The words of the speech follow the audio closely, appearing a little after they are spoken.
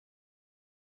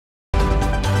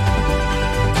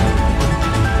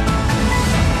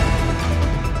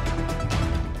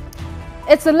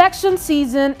It's election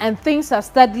season and things are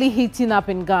steadily heating up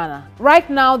in Ghana. Right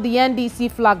now, the NDC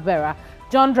flag bearer,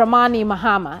 John Dramani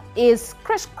Mahama, is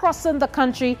crisscrossing the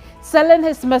country, selling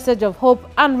his message of hope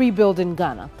and rebuilding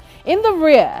Ghana. In the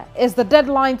rear is the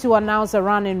deadline to announce a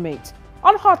running mate.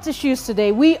 On Hot Issues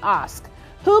today, we ask,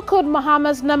 who could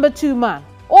Mahama's #2 man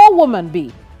or woman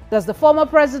be? Does the former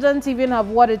president even have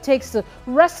what it takes to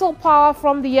wrestle power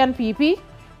from the NPP?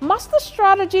 Must the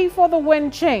strategy for the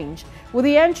win change with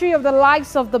the entry of the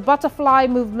likes of the Butterfly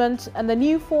Movement and the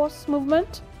New Force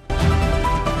Movement?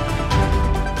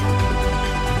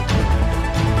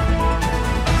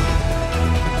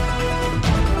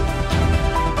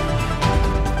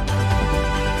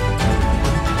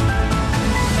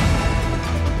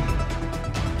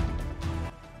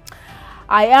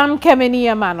 I am Kemini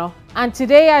Amano, and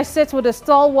today I sit with a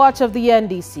stalwart of the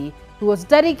NDC who has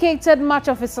dedicated much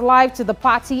of his life to the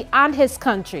party and his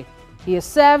country. He has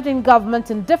served in government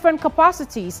in different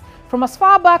capacities from as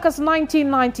far back as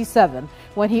 1997,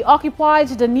 when he occupied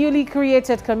the newly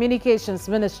created Communications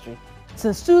Ministry.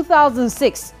 Since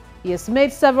 2006, he has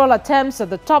made several attempts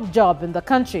at the top job in the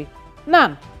country.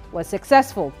 None were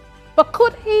successful. But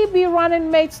could he be running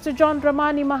mates to John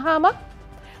Dramani Mahama?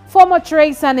 Former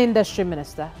Trades and Industry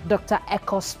Minister, Dr.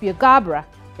 Ekwow Spio-Garbrah,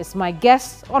 is my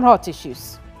guest on Hot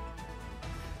Issues.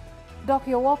 Doc,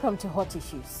 you're welcome to Hot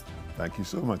Issues. Thank you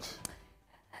so much.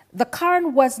 The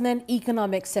current worsening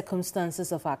economic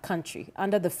circumstances of our country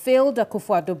under the failed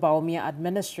Akufo-Addo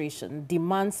administration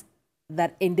demands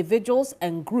that individuals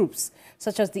and groups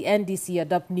such as the NDC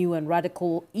adopt new and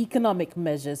radical economic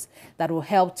measures that will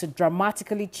help to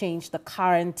dramatically change the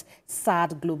current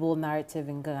sad global narrative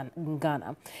in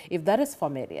Ghana. If that is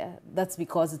familiar, that's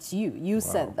because it's you. You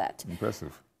said that.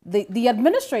 Impressive. The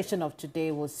administration of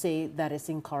today will say that it's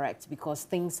incorrect because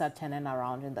things are turning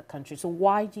around in the country. So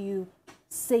why do you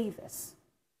say this?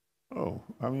 Oh,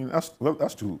 I mean, as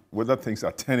to whether things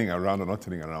are turning around or not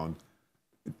turning around,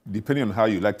 depending on how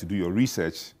you like to do your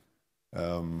research,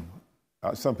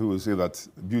 some people say that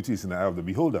beauty is in the eye of the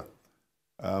beholder.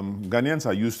 Ghanaians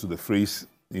are used to the phrase,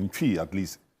 in Twi at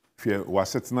least,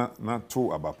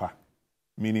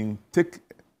 meaning take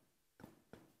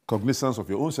cognizance of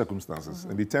your own circumstances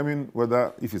and determine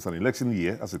whether, if it's an election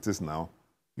year, as it is now,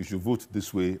 you should vote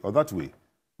this way or that way.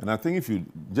 And I think if you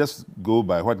just go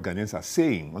by what Ghanaians are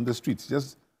saying on the streets,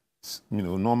 just,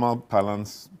 normal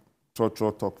parlance,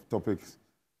 topics,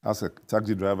 as a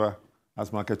taxi driver,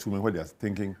 as market woman, what they are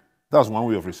thinking, that's one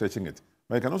way of researching it.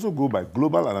 But you can also go by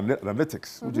global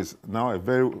analytics, which is now a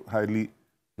very highly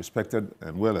respected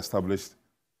and well-established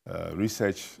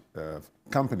research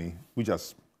company, which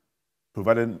has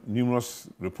provided numerous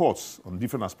reports on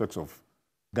different aspects of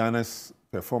Ghana's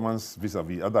performance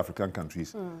vis-a-vis other African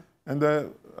countries. And the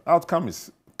outcome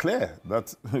is clear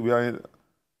that we are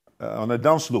on a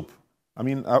downslope. I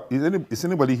mean, is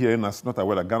anybody here that's not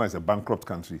aware that Ghana is a bankrupt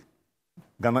country?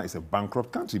 Ghana is a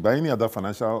bankrupt country by any other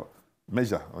financial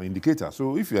measure or indicator.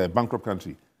 So if you're a bankrupt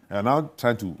country and are now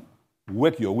trying to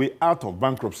work your way out of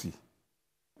bankruptcy,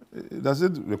 does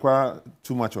it require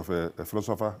too much of a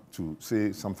philosopher to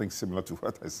say something similar to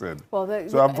what I said? Well,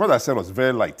 what I said was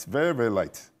very light, very, very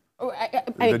light.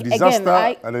 The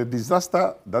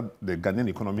disaster that the Ghanaian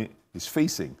economy is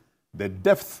facing, the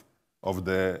depth of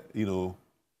the,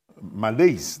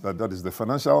 malaise, that is the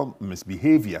financial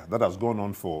misbehavior that has gone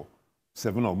on for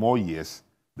 7 or more years,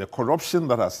 the corruption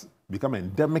that has become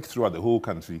endemic throughout the whole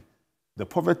country, the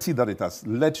poverty that it has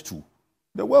led to.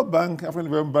 The World Bank, African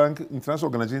Development Bank,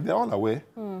 international organizations, they're all aware.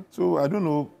 So I don't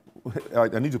know,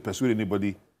 I need to persuade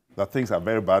anybody that things are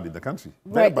very bad in the country.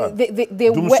 Very bad.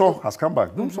 Doomsor has come back.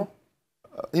 Doomsor.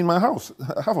 In my house,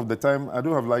 half of the time, I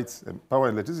don't have lights, and power,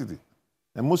 and electricity.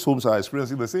 And most homes are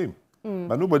experiencing the same.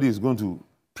 But nobody is going to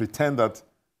pretend that,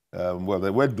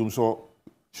 the word Doomsor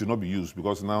should not be used,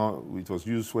 because now it was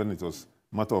used when it was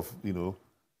a matter of,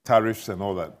 tariffs and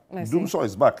all that. Doomsor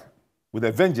is back with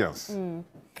a vengeance.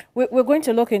 We're going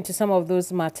to look into some of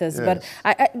those matters, yes.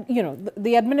 But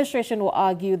the administration will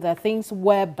argue that things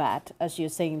were bad, as you're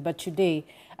saying, but today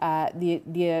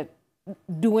they're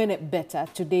doing it better.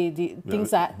 Today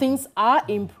things are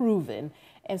improving,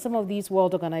 and some of these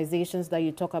world organizations that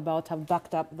you talk about have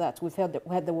backed up that. We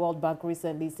had the World Bank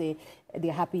recently say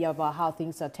they're happy about how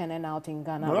things are turning out in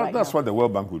Ghana right now. That's what the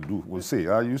World Bank will say.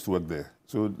 I used to work there,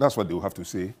 so that's what they will have to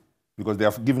say, because they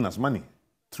have given us money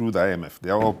through the IMF. They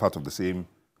are all part of the same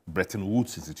Bretton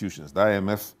Woods institutions. The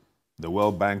IMF, the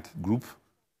World Bank Group,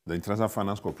 the International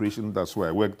Finance Corporation, that's where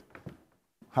I worked,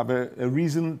 have a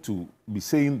reason to be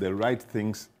saying the right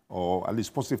things, or at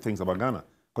least positive things about Ghana.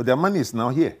 Because their money is now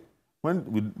here.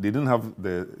 When they didn't have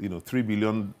the $3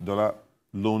 billion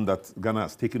loan that Ghana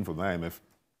has taken from the IMF,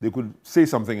 they could say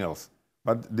something else.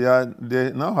 But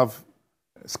they now have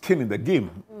skin in the game,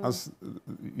 as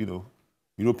you know,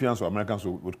 Europeans or Americans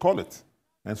would call it.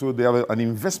 And so they have an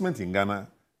investment in Ghana,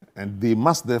 and they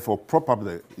must therefore prop up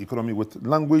the economy with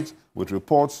language, with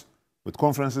reports, with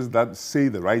conferences that say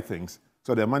the right things,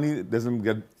 so their money doesn't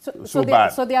get so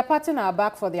bad. So they are patting our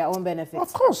back for their own benefit.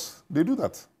 Of course, they do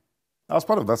that. I was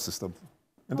part of that system,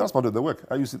 and that's part of the work.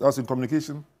 I was in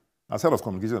communication. I was head of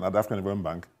communication at the African Development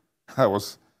Bank. I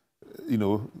was, you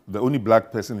know, the only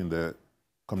black person in the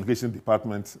communication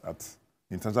department at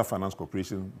International Finance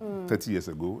Corporation 30 years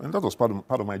ago, and that was part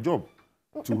of my job,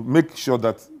 to make sure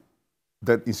that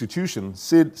that institution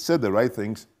said the right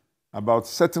things about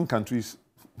certain countries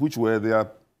which were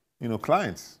their, you know,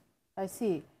 clients. I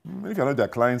see. If you're not their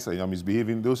clients and you're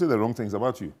misbehaving, they'll say the wrong things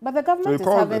about you. But the government is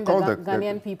having the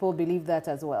Ghanaian people believe that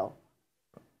as well.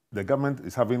 The government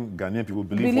is having Ghanaian people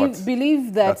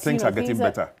believe that things are getting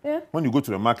better. Yeah. When you go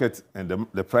to the market and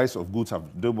the price of goods have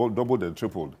doubled and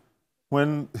tripled,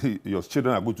 when your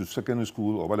children are going to secondary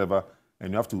school or whatever,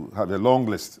 and you have to have a long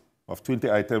list of 20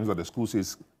 items that the school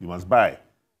says you must buy,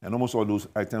 and almost all those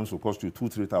items will cost you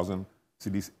 2,000-3,000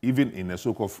 cedis, even in a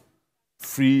so-called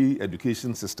free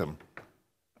education system.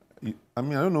 I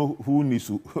mean, I don't know who needs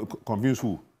to convince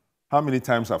who. How many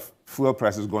times have fuel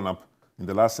prices gone up in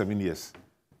the last 7 years?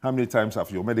 How many times have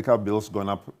your medical bills gone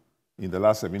up in the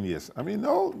last 7 years? I mean,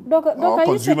 all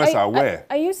consumers are aware.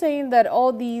 Are you saying that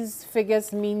all these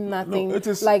figures mean nothing, no, it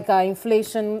is, like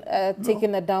inflation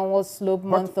taking a downward slope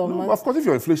month on month? Of course, if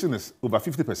your inflation is over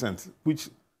 50%, which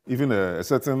even a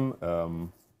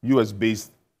certain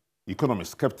US-based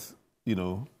economist kept, you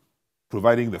know,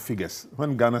 providing the figures.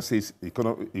 When Ghana says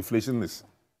inflation is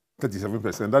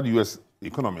 37%, that US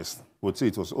economist would say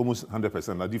it was almost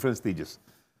 100% at different stages.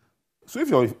 So if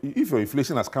your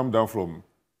inflation has come down from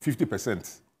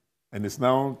 50% and it's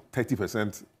now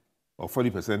 30% or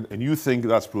 40%, and you think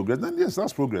that's progress, then yes,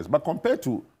 that's progress. But compared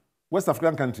to West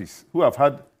African countries who have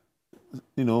had,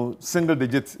 you know,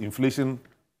 single-digit inflation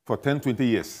for 10, 20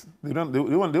 years, they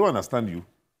won't understand you.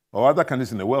 Or other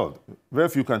countries in the world, very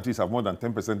few countries have more than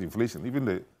 10% inflation. Even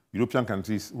the European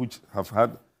countries, which have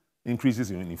had increases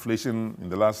in inflation in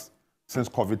the last, since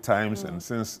COVID times and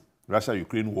since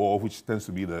Russia-Ukraine war, which tends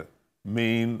to be the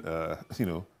main, you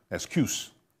know,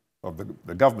 excuse of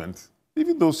the government,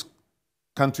 even those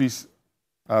countries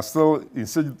are still in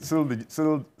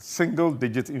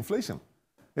single-digit inflation.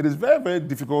 It is very, very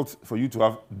difficult for you to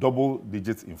have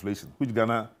double-digit inflation, which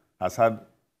Ghana has had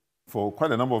for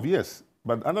quite a number of years.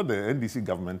 But under the NDC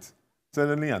government,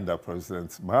 certainly under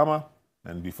President Mahama,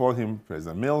 and before him,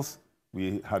 President Mills,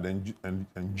 we had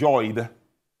enjoyed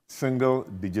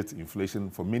single-digit inflation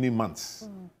for many months.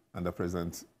 Under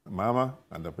President Mahama,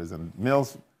 under President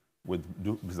Mills, with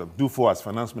Dufo as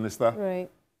finance minister. Right.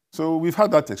 So we've had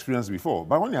that experience before.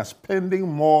 But when you're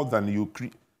spending more than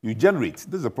you generate,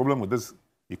 this is a problem with this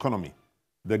economy.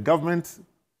 The government,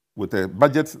 with a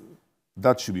budget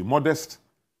that should be modest,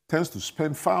 tends to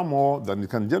spend far more than it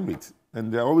can generate. And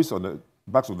they're always on the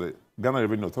backs of the Ghana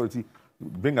Revenue Authority,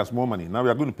 bring us more money. Now we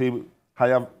are going to pay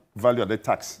higher value-added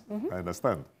tax. I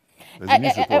understand. There's a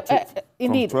news report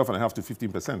from 12.5% to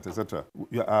 15%, etc.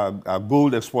 Our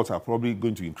gold exports are probably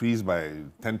going to increase by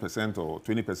 10% or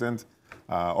 20%.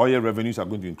 Oil revenues are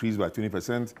going to increase by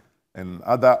 20%. And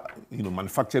other, you know,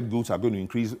 manufactured goods are going to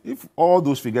increase. If all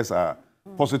those figures are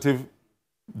positive,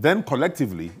 then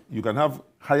collectively you can have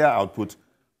higher output.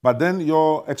 But then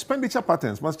your expenditure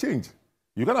patterns must change.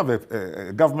 You can have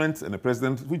a government and a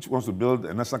president which wants to build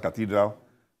a national cathedral.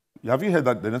 Have you heard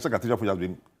that the national cathedral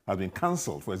project has been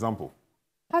cancelled, for example?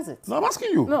 Has it? No, I'm asking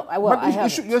you. No,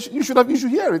 you should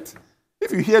hear it.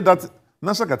 If you hear that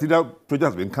national cathedral project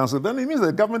has been cancelled, then it means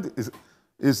the government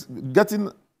is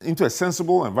getting into a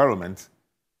sensible environment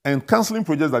and cancelling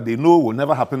projects that they know will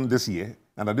never happen this year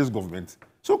under this government.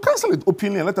 So cancel it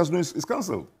openly and let us know it's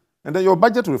cancelled. And then your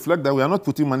budget will reflect that we are not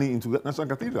putting money into the National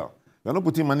Cathedral. We are not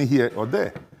putting money here or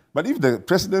there. But if the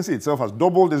presidency itself has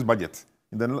doubled this budget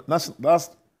in the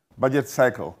last budget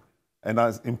cycle and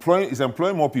is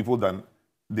employing more people than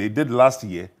they did last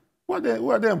year, what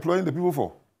are they employing the people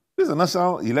for? This is a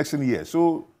national election year.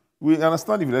 So we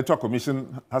understand if the Electoral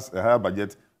Commission has a higher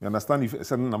budget, we understand if a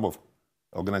certain number of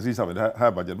organizations have a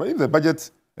higher budget. But if the budget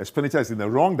expenditure is in the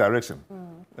wrong direction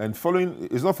and following,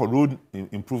 it's not for road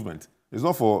improvement, it's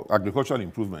not for agricultural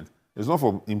improvement. It's not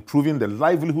for improving the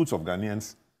livelihoods of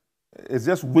Ghanaians. It's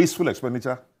just wasteful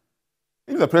expenditure.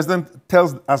 If the president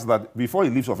tells us that before he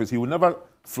leaves office, he will never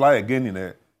fly again in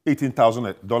a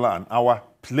 $18,000 an hour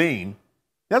plane,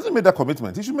 He hasn't made that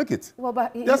commitment. He should make it. Well,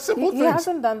 but he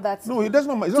hasn't done that. No, he does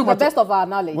not. To the best of our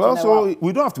knowledge. Well, so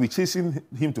we don't have to be chasing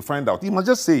him to find out. He must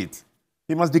just say it.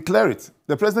 He must declare it.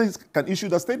 The president can issue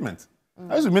that statement.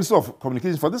 I used to be Minister of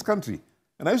Communications for this country,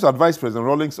 and I used to advise President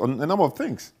Rawlings on a number of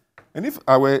things. And if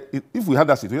we had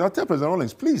that situation, I'd tell President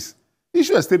Rawlings, please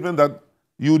issue a statement that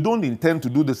you don't intend to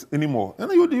do this anymore,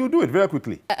 and you do it very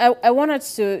quickly. I wanted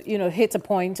to, hit a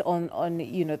point on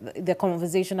the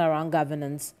conversation around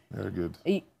governance. Very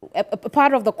good. A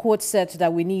part of the quote said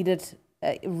that we needed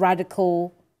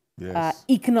radical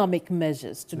economic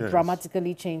measures to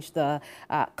dramatically change the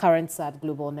current sad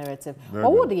global narrative.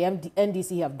 What would the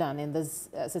NDC have done in this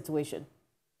situation?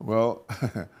 Well,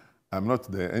 I'm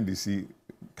not the NDC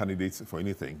candidate for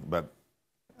anything, but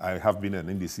I have been an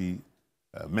NDC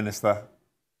minister.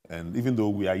 And even though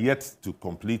we are yet to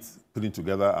complete putting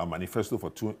together our manifesto for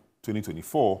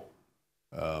 2024,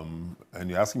 and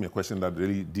you're asking me a question that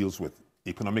really deals with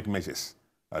economic measures,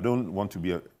 I don't want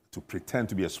to pretend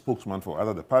to be a spokesman for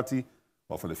either the party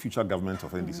or for the future government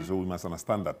of NDC. So we must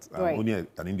understand that I'm only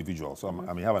an individual, so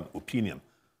I may have an opinion.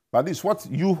 But it's what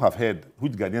you have heard,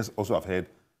 which Ghanaians also have heard,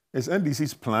 is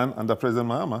NDC's plan under President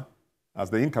Mahama as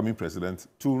the incoming president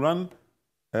to run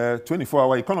a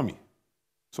 24-hour economy.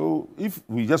 So if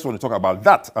we just want to talk about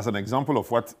that as an example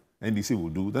of what NDC will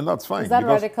do, then that's fine. Is that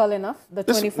radical enough, the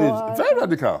 24-hour? It's very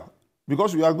radical,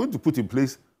 because we are going to put in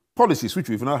place policies which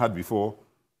we've not had before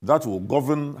that will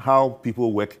govern how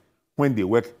people work, when they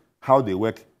work, how they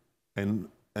work, and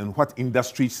what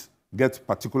industries get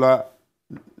particular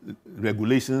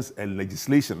regulations and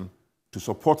legislation to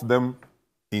support them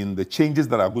in the changes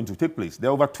that are going to take place. There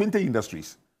are over 20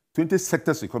 industries, 20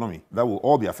 sectors of economy that will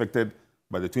all be affected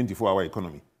by the 24-hour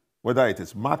economy, whether it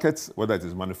is markets, whether it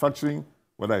is manufacturing,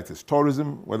 whether it is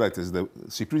tourism, whether it is the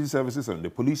security services and the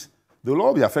police, they will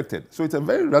all be affected. So it's a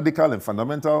very radical and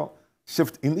fundamental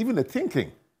shift in even the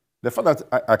thinking. The fact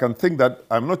that I can think that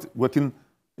I'm not working,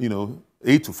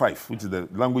 8 to 5, which is the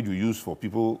language we use for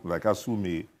people like us who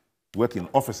may work in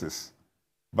offices,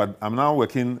 but I'm now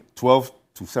working 12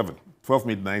 to 7, 12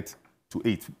 midnight to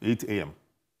 8 a.m.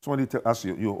 Somebody asks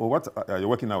you, what are your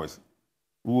working hours?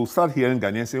 We will start hearing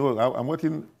Ghanaians say, oh, I'm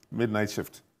working midnight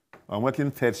shift. I'm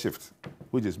working third shift,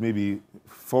 which is maybe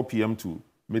 4 p.m. to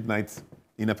midnight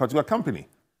in a particular company.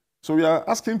 So we are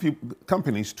asking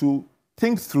companies to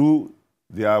think through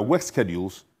their work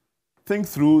schedules, think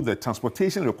through the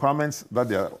transportation requirements that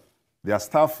their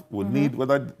staff would need,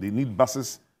 whether they need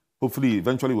buses. Hopefully,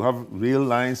 eventually, we'll have rail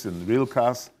lines and rail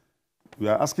cars. We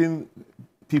are asking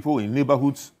people in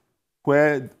neighborhoods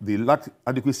where they lack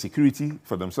adequate security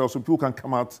for themselves, so people can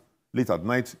come out late at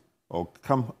night or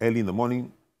come early in the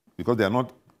morning because they are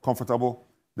not comfortable.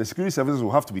 The security services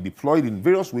will have to be deployed in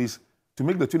various ways to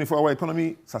make the 24-hour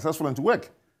economy successful and to work.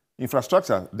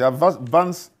 Infrastructure, there are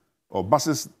vans or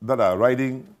buses that are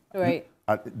riding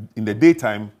in the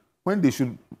daytime when they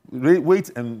should wait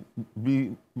and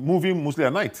be moving mostly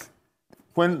at night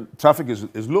when traffic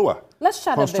is lower. Let's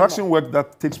chat Construction work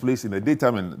that takes place in the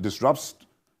daytime and disrupts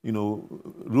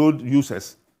road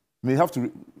users may have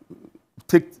to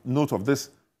take note of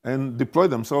this and deploy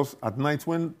themselves at night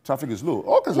when traffic is low.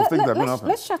 All kinds of things are going to happen.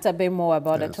 Let's chat a bit more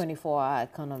about the 24-hour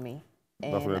economy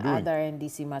and other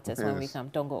NDC matters when we come.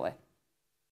 Don't go away.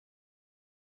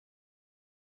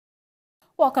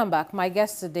 Welcome back. My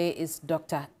guest today is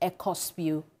Dr. Ekwow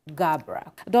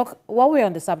Spio-Garbrah. Doc, while we're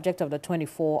on the subject of the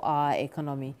 24-hour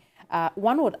economy,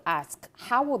 one would ask,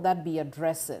 how would that be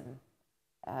addressing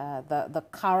the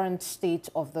current state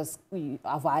of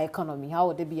our economy? How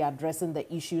would it be addressing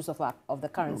the issues of the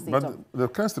current state? The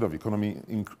current state of economy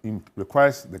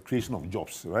requires the creation of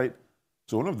jobs, right?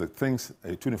 So one of the things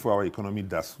a 24-hour economy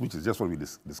does, which is just what we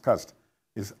discussed,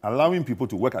 is allowing people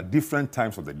to work at different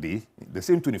times of the day. The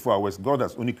same 24 hours, God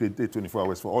has only created 24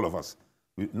 hours for all of us.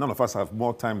 None of us have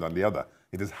more time than the other.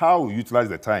 It is how we utilize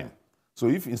the time. So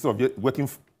if instead of working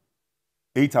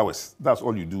 8 hours, that's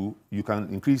all you do, you can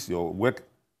increase your work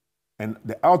and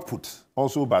the output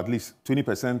also by at least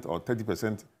 20% or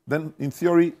 30%, then in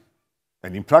theory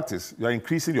and in practice, you are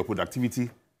increasing your productivity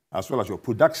as well as your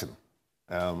production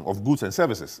of goods and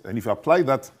services. And if you apply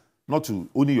that not to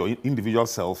only your individual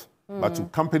self, but to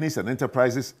companies and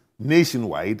enterprises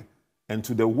nationwide and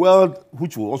to the world,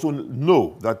 which will also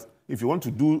know that if you want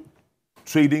to do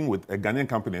trading with a Ghanaian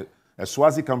company, a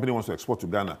Swazi company wants to export to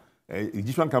Ghana, an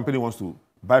Egyptian company wants to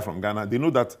buy from Ghana, they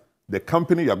know that the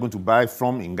company you are going to buy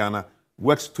from in Ghana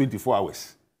works 24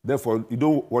 hours. Therefore, you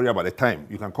don't worry about the time.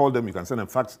 You can call them, you can send them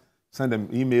fax, send them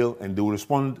email, and they will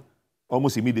respond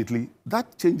almost immediately.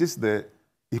 That changes the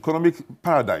economic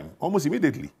paradigm almost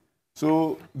immediately.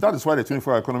 So that is why the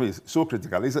 24-hour economy is so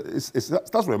critical. It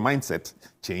starts with a mindset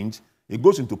change. It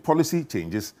goes into policy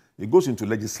changes. It goes into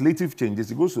legislative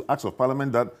changes. It goes to acts of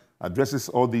parliament that addresses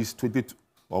all these 20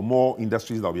 or more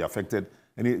industries that will be affected.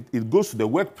 And it goes to the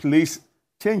workplace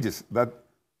changes that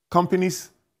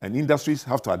companies and industries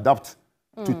have to adapt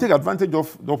to take advantage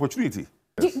of the opportunity.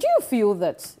 Do you feel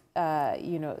that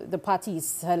the party is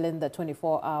selling the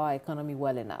 24-hour economy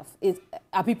well enough?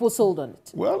 Are people sold on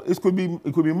it? Well, it could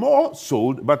be more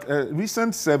sold, but a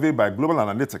recent survey by Global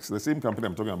Analytics, the same company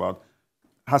I'm talking about,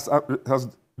 has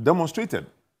demonstrated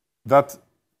that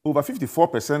over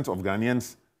 54% of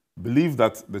Ghanaians believe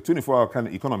that the 24-hour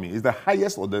economy is the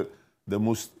highest or the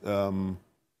most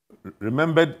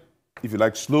remembered, if you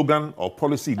like, slogan or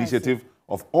policy initiative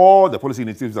of all the policy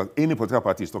initiatives that any political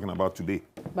party is talking about today.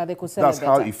 But they could sell That's it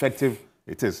better. how effective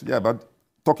it is. Yeah, but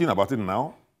talking about it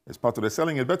now is part of the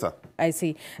selling it better. I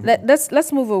see.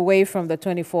 Let's move away from the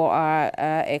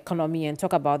 24-hour economy and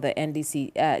talk about the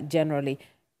NDC generally.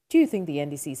 Do you think the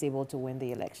NDC is able to win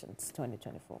the elections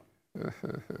 2024?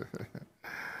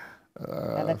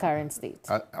 At the current state?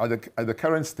 At the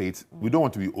current state, we don't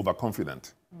want to be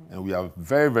overconfident. And we are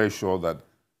very, very sure that,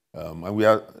 and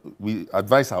we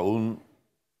advise our own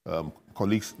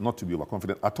colleagues not to be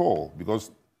overconfident at all,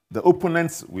 because the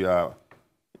opponents we are,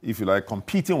 if you like,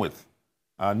 competing with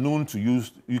are known to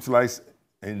utilize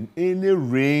any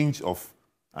range of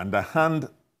underhand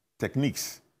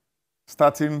techniques,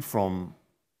 starting from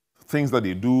things that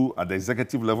they do at the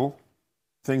executive level,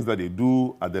 things that they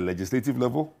do at the legislative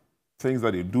level, things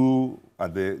that they do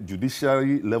at the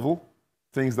judiciary level,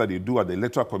 things that they do at the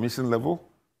electoral commission level,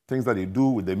 things that they do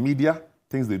with the media,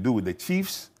 things they do with the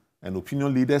chiefs and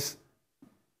opinion leaders.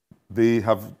 They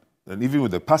have, and even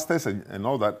with the pastors and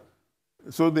all that.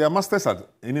 So they are masters at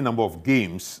any number of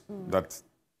games that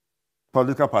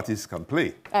political parties can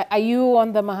play. Are you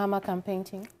on the Mahama campaign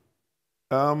team?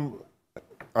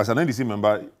 As an NDC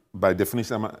member, by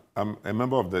definition, I'm a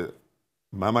member of the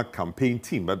Mahama campaign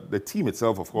team, but the team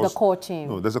itself, of course... The core team.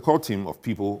 No, there's a core team of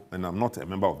people, and I'm not a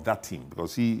member of that team,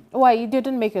 because he... Why? You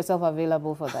didn't make yourself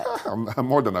available for that? I'm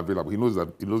more than available. He knows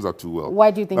that too well.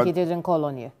 Why do you think he didn't call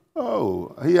on you?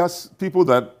 Oh, he has people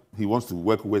that he wants to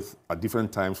work with at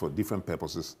different times for different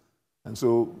purposes. And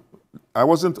so I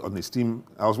wasn't on his team.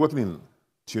 I was working in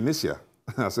Tunisia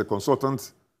as a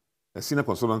consultant, a senior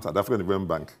consultant at African Development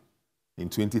Bank in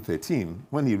 2013,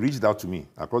 when he reached out to me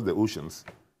across the oceans,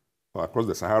 or across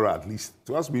the Sahara at least,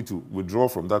 to ask me to withdraw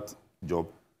from that job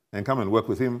and come and work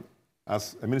with him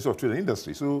as a Minister of Trade and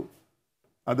Industry. So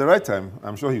at the right time,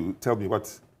 I'm sure he will tell me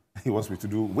what he wants me to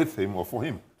do with him or for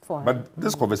him. But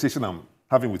this conversation I'm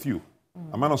having with you,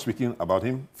 am I not speaking about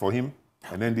him, for him,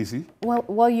 and NDC?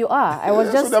 Well, you are. I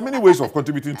was just... So there are many ways of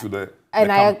contributing to the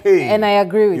campaign. And I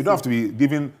agree with you. You don't have to be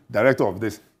giving director of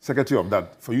this, secretary of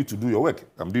that, for you to do your work.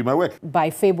 I'm doing my work. By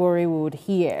February, we would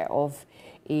hear of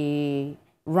a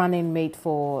running mate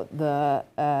for the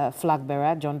flag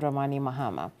bearer, John Dramani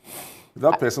Mahama.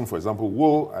 That person, for example,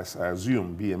 will, as I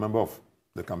assume, be a member of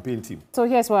the campaign team. So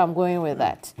here's where I'm going with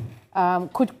that.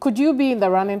 Could you be in the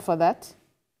running for that?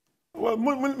 Well,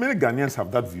 many Ghanaians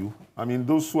have that view. I mean,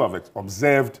 those who have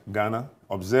observed Ghana,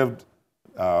 observed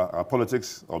our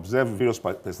politics, observed various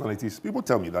personalities, people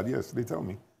tell me that, yes, they tell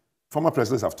me. Former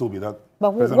presidents have told me that.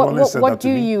 But what do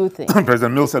you think?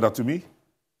 President Mill said that to me.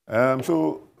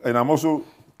 And I'm also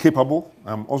capable.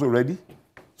 I'm also ready.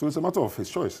 So it's a matter of his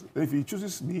choice. If he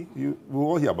chooses me, we'll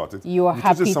all hear about it. You are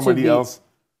happy chooses somebody to be else.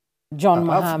 John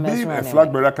Mahama's being a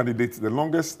flag bearer candidate, the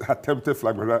longest attempted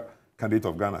flag bearer candidate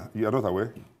of Ghana. You are not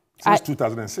aware? Since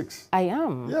 2006. I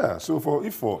am. Yeah. So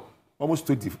for almost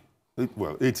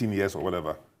 18 years or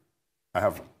whatever, I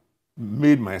have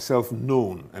made myself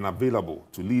known and available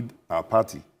to lead our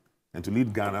party and to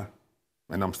lead Ghana.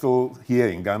 And I'm still here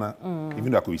in Ghana,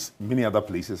 even though I could be many other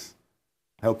places,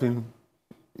 helping,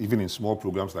 even in small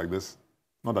programs like this.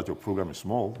 Not that your program is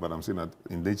small, but I'm saying that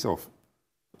in the nature of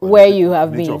where you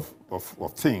have been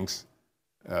of things.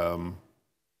 And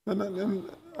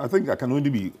I think I can only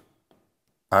be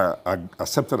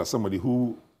accepted as somebody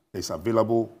who is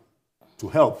available to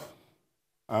help.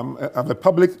 I have a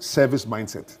public service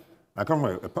mindset. I come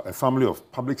from a family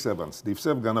of public servants. They've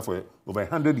served Ghana for over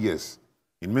 100 years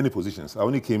in many positions. I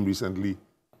only came recently.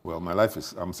 Well,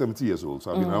 I'm 70 years old,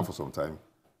 so I've been around for some time.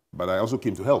 But I also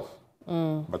came to help.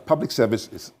 But public service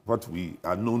is what we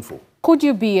are known for. Could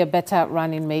you be a better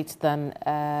running mate than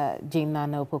Jane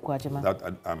Nana Opoku-Agyeman?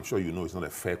 That I'm sure you know is not a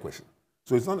fair question.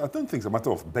 So it's not. I don't think it's a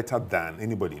matter of better than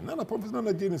anybody.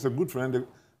 Nana Jane is a good friend, a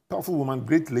powerful woman,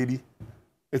 great lady.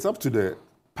 It's up to the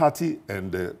party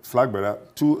and the flag bearer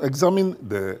to examine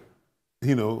the,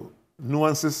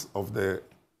 nuances of the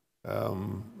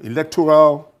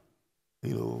electoral,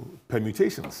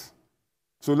 permutations.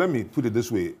 So let me put it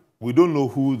this way. We don't know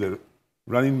who the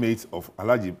running mate of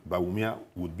Alhaji Bawumia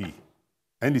would be.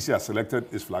 NDC has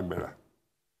selected its flag bearer.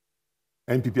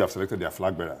 NPP have selected their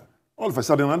flag bearer. All of a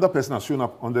sudden, another person has shown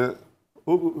up on the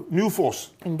new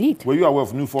force. Indeed. Were you aware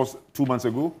of new force 2 months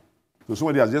ago? So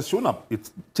somebody has just shown up. It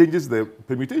changes the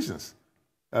permutations.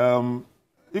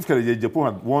 If Kelechi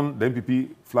Japan had won the NPP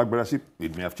flag bearership,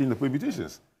 it may have changed the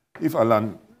permutations. If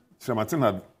Alan Shamatin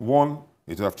had won,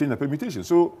 it would have changed the permutations.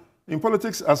 So in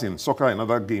politics, as in soccer and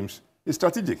other games, it's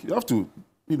strategic. You have to,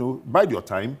 bide your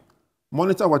time,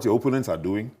 monitor what your opponents are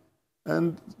doing,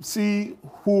 and see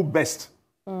who best,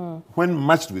 when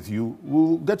matched with you,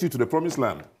 will get you to the promised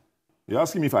land. You're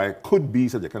asking me if I could be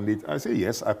such a candidate. I say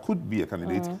yes, I could be a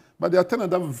candidate. But there are 10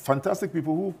 other fantastic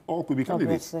people who all could be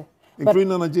candidates, including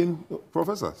Nana Jane,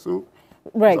 Professor. So,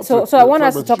 right. So I want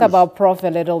us to talk about Prof a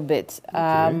little bit.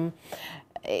 Okay.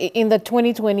 In the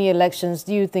 2020 elections,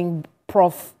 do you think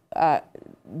Prof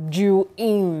drew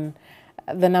in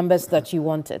the numbers that you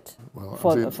wanted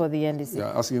for the NDC? You're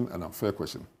asking an unfair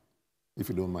question, if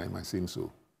you don't mind my saying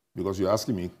so. Because you're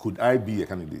asking me, could I be a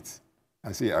candidate?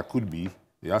 I say I could be.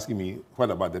 You're asking me, what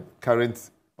about the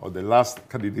current or the last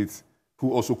candidate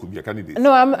who also could be a candidate?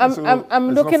 No,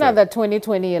 I'm looking at the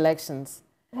 2020 elections.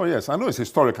 Oh, yes. I know it's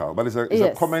historical, but it's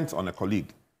a comment on a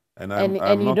colleague. And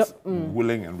I'm not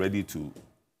willing and ready to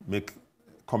make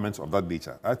comments of that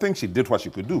nature. I think she did what she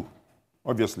could do.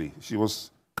 Obviously, she was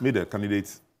made a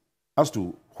candidate. As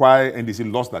to why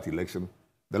NDC lost that election,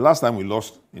 the last time we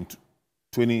lost in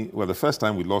the first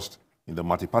time we lost in the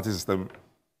multi-party system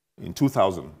in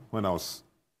 2000, when I was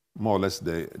more or less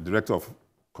the director of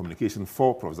communication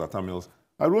for Professor Tamils,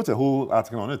 I wrote a whole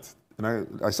article on it.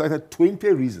 And I cited 20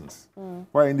 reasons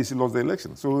why NDC lost the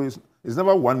election. So it's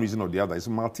never one reason or the other. It's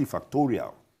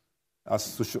multifactorial, as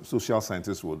social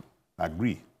scientists would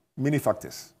agree. Many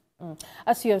factors.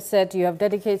 As you have said, you have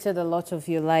dedicated a lot of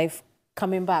your life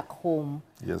coming back home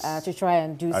to try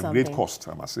and do something. At great cost,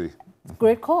 I must say.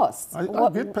 Great cost?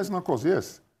 At great personal cost,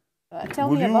 yes. Tell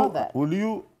me about that. Will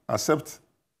you accept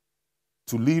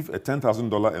to leave a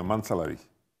 $10,000 a month salary,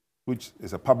 which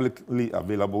is a publicly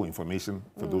available information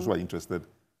for those who are interested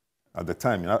at the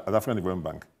time at African Development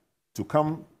Bank, to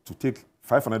come to take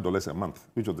 $500 a month,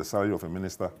 which was the salary of a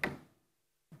minister?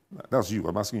 That's you.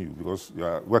 I'm asking you because you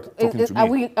are talking to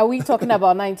me. Are we talking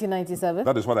about 1997?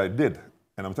 That is what I did.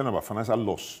 And I'm talking about financial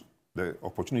loss, the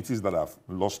opportunities that I've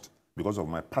lost because of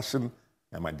my passion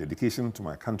and my dedication to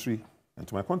my country and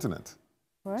to my continent.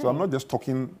 Right. So I'm not just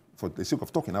talking for the sake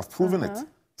of talking. I've proven it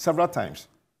several times.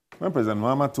 When President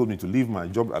Mahama told me to leave my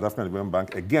job at African Development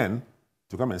Bank again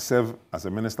to come and serve as a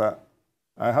minister,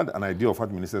 I had an idea of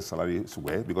what ministers' salaries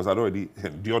were because I'd already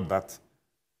endured that,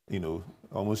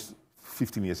 almost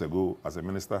 15 years ago as a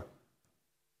minister.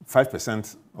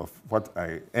 5% of what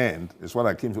I earned is what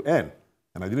I came to earn.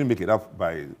 And I didn't make it up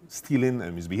by stealing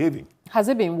and misbehaving. Has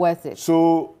it been worth it?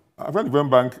 So African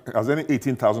Development Bank has earned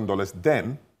 $18,000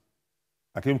 then.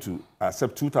 I came to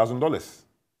accept $2,000.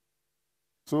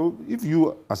 So if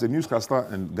you, as a newscaster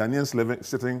and Ghanaians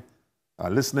sitting,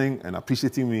 listening and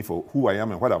appreciating me for who I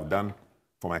am and what I've done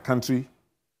for my country,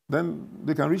 then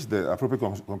they can reach the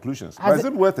appropriate conclusions. But is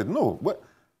it worth it? No.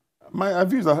 My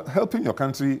views are helping your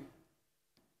country.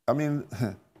 I mean,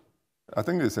 I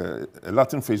think it's a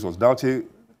Latin phrase was Dulce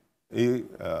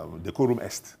decorum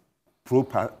est, pro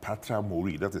patria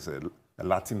mori. That is a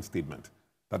Latin statement.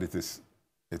 That it is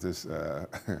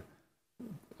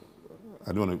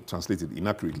I don't want to translate it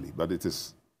inaccurately, but it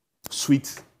is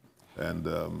sweet and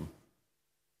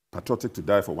patriotic to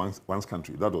die for one's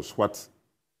country. That was what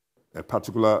a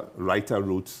particular writer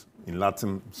wrote in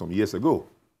Latin some years ago.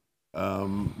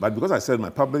 But because I said my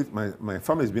family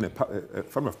has been a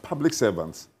family of public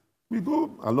servants, we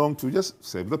go along to just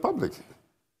serve the public.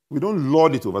 We don't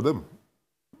lord it over them.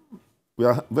 We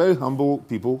are very humble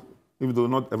people, even though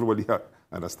not everybody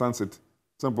understands it.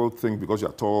 Some people think because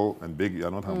you're tall and big,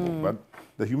 you're not humble. But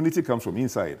the humility comes from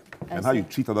inside and how you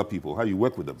treat other people, how you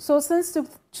work with them. So since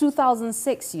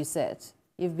 2006, you said,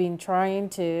 you've been trying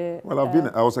to... Well,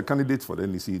 I was a candidate for the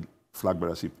NDC flag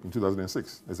bearership in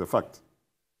 2006. It's a fact.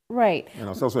 Right. And I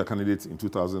was also a candidate in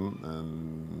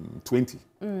 2020.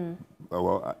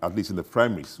 Well, at least in the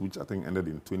primaries, which I think ended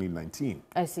in 2019.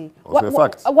 I see. Also a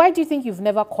fact. Why do you think you've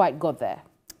never quite got there?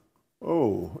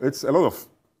 Oh, it's a lot of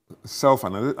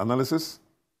self-analysis.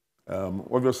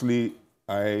 Obviously,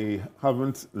 I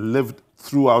haven't lived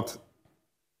throughout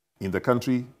in the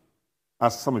country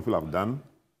as some people have done.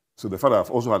 So the fact that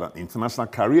I've also had an international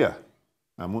career,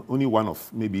 I'm only one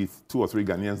of maybe 2 or 3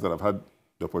 Ghanaians that have had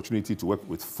the opportunity to work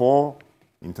with 4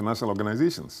 international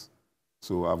organizations.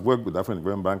 So I've worked with the African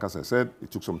Development Bank, as I said, it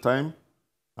took some time.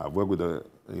 I've worked with the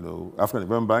African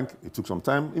Development Bank, it took some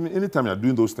time. Anytime you're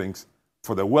doing those things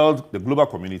for the world, the global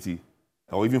community,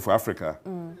 or even for Africa,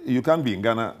 you can't be in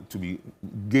Ghana to be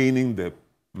gaining the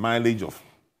mileage of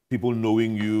people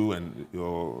knowing you and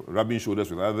you're rubbing shoulders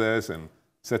with others and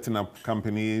setting up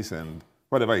companies and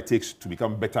whatever it takes to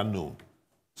become better known.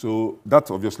 So that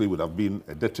obviously would have been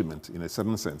a detriment in a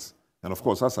certain sense. And of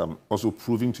course, as I'm also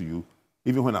proving to you,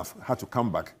 even when I've had to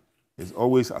come back, it's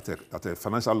always at a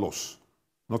financial loss,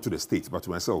 not to the state, but to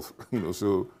myself.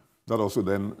 So that also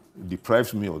then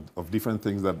deprives me of different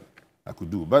things that I could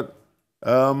do. But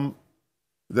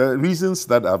the reasons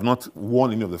that I've not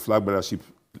won any of the flag bearership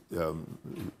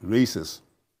races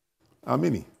are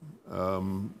many.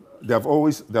 There have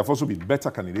also been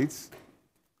better candidates,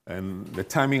 and the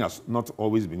timing has not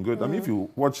always been good. I mean, if you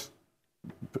watch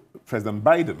President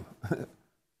Biden,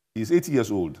 he's 80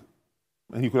 years old,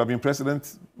 and he could have been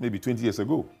president maybe 20 years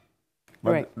ago.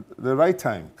 But the right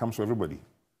time comes for everybody,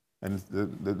 and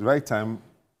the right time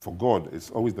for God is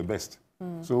always the best.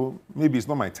 So maybe it's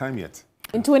not my time yet.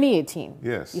 In 2018,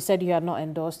 yes, you said you had not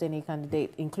endorsed any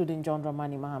candidate, including John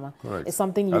Dramani Mahama. Correct. It's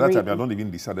something you at that time, I don't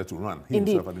even decided to run.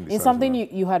 Indeed, it's something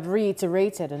you had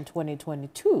reiterated in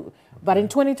 2022, but in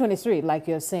 2023, like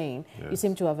you're saying, you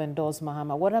seem to have endorsed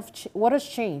Mahama. What has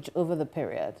changed over the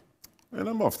period? A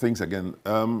number of things again.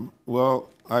 Well,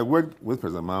 I worked with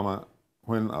President Mahama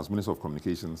when I was Minister of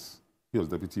Communications. He was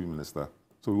Deputy Minister,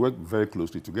 so we worked very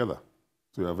closely together.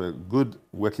 So we have a good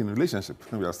working relationship,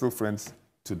 and we are still friends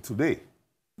to today.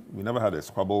 We never had a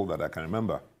squabble that I can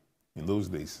remember in those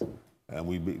days. And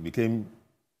we became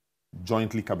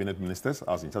jointly cabinet ministers.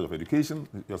 I was in charge of education,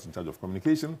 he was in charge of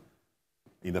communication.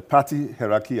 In the party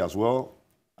hierarchy as well,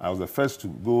 I was the first to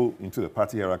go into the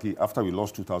party hierarchy after we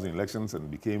lost 2000 elections and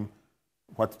became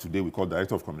what today we call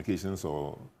Director of Communications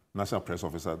or National Press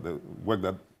Officer, the work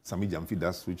that Sami Jamfi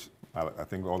does, which I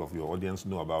think all of your audience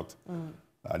know about.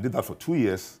 I did that for 2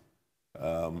 years,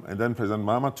 and then President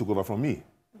Mahama took over from me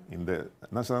in the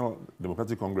National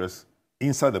Democratic Congress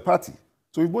inside the party.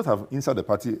 So we both have inside the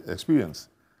party experience.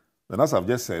 And as I've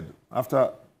just said,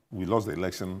 after we lost the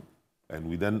election and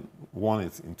we then won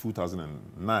it in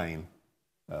 2009,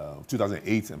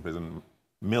 2008, and President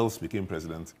Mills became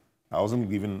president, I wasn't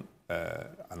given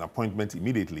an appointment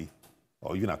immediately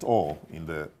or even at all in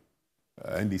the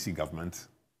NDC government.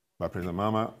 But President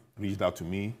Mahama reached out to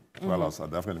me while I was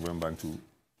at the African Development Bank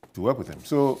to work with him.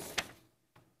 So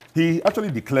he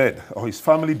actually declared, or his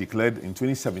family declared in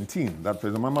 2017, that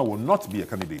President Mahama will not be a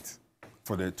candidate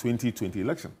for the 2020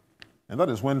 election. And that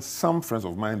is when some friends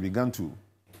of mine began to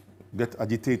get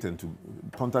agitated and to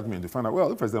contact me and to find out,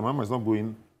 well, if President Mahama is not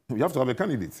going, you have to have a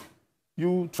candidate.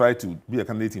 You tried to be a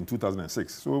candidate in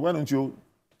 2006, so why don't you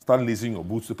start lacing your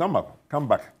boots to come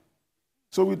back?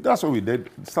 So that's what we did.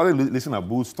 Started listening our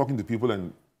boots, talking to people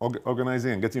and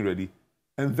organizing and getting ready.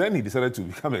 And then he decided to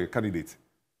become a candidate.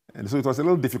 And so it was a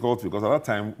little difficult because at that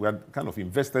time we had kind of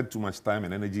invested too much time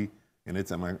and energy in it,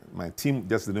 and my team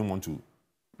just didn't want to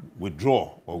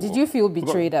withdraw. Did you feel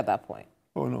betrayed at that point?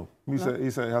 Oh, no. He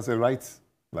has a right,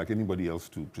 like anybody else,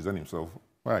 to present himself.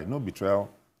 Why? No betrayal,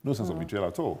 no sense of betrayal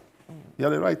at all. He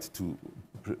had a right to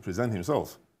present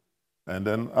himself. And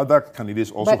then other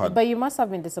candidates also had... But you must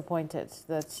have been disappointed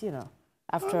that,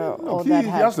 after all that he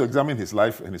has to examine his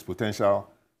life and his potential.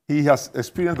 He has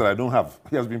experience that I don't have.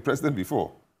 He has been president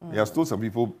before. He has told some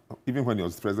people, even when he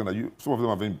was president, that some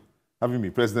of them having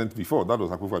been president before. That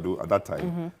was Akufo-Addo at that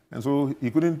time. And so he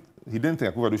didn't think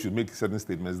Akufo-Addo should make certain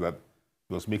statements that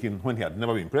he was making when he had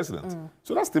never been president.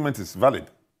 So that statement is valid.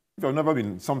 If you have never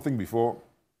been something before,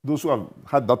 those who have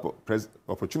had that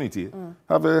opportunity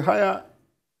have a higher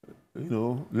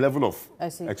level of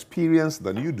experience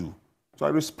than you do. So I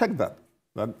respect that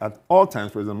at all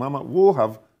times, President Mahama will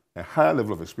have a higher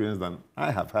level of experience than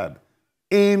I have had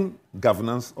in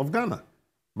governance of Ghana.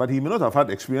 But he may not have had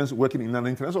experience working in an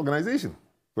international organization,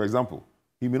 for example.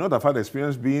 He may not have had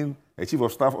experience being a chief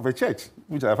of staff of a church,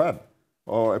 which I've had,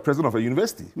 or a president of a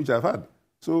university, which I've had.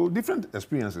 So different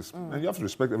experiences, and you have to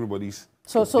respect everybody's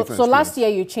So last year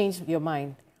you changed your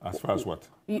mind. As far as what?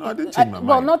 No, I didn't change my mind.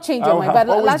 Well, not change your mind, but I've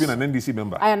always been an NDC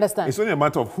member. I understand. It's only a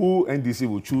matter of who NDC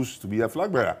will choose to be a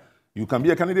flag bearer. You can be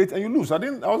a candidate and you lose. I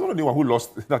was not the only one who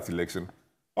lost that election.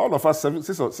 All of us,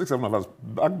 six, seven of us,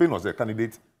 Bagbin was a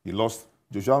candidate, he lost.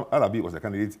 Joshua Arabi was a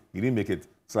candidate, he didn't make it.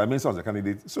 Simon was a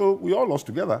candidate. So we all lost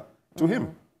together to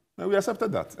him. And we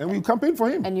accepted that. And we campaigned for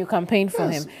him. And you campaigned for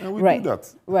him. And we do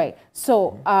that. Right.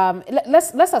 So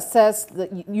let's assess the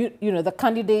the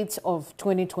candidate of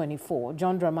 2024,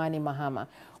 John Dramani Mahama.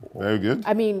 Very good.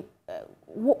 I mean,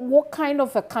 what kind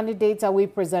of a candidate are we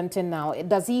presenting now?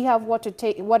 Does he have what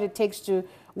it takes to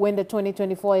win the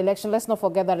 2024 election? Let's not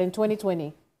forget that in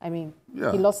 2020, I mean, he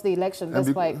lost the election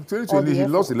despite 2020, he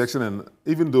lost the election, and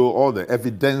even though all the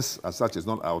evidence as such is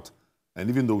not out, and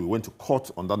even though we went to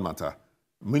court on that matter,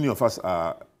 many of us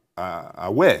are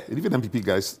aware, and even MPP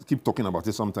guys keep talking about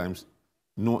it sometimes,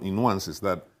 in nuances,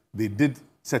 that they did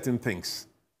certain things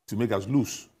to make us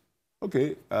lose.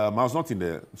 Okay, I was not in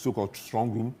the so-called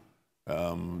strong room.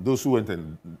 Those who went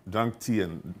and drank tea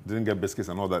and didn't get biscuits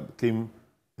and all that came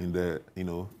in the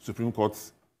Supreme Court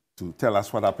to tell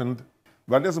us what happened.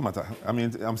 But it doesn't matter. I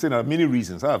mean, I'm saying there are many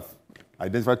reasons. I've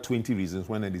identified 20 reasons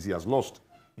when NDC has lost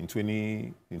in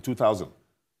 2000.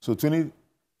 So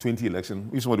 2020 election,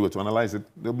 if somebody were to analyze it,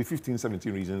 there'll be 15,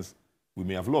 17 reasons we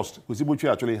may have lost.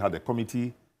 Kusibuchi actually had a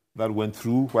committee that went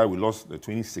through why we lost the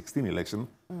 2016 election.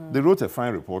 They wrote a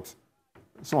fine report.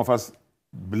 Some of us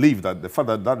believe that the fact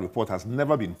that that report has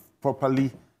never been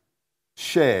properly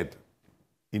shared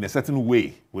in a certain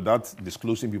way without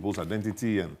disclosing people's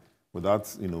identity and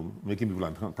without making people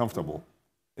uncomfortable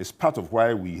is part of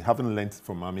why we haven't learned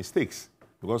from our mistakes.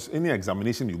 Because any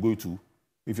examination you go to,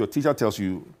 if your teacher tells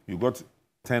you you got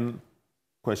 10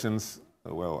 questions,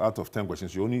 well, out of 10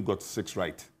 questions, you only got 6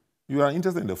 right. You are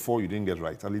interested in the 4 you didn't get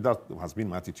right. At least that has been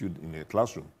my attitude in a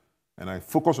classroom. And I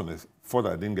focus on the 4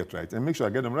 that I didn't get right and make sure I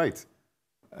get them right.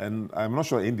 And I'm not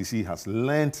sure NDC has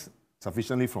learned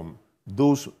sufficiently from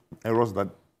those errors that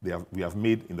we have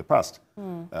made in the past.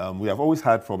 We have always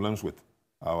had problems with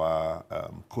our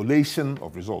collation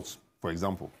of results, for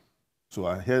example. So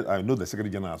I know the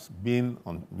Secretary General has been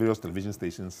on various television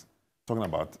stations talking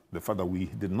about the fact that we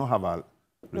did not have our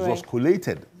results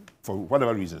collated for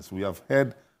whatever reasons. We have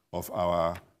heard of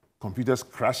our computers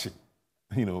crashing,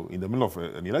 in the middle of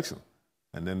an election.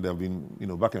 And then there have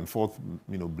been, back and forth,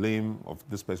 blame of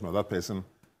this person or that person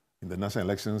in the National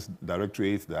Elections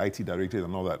Directorate, the IT Directorate,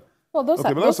 and all that. Well,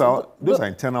 those are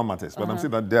internal matters. But I'm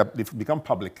saying that they've become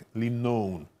publicly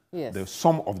known. Yes. There's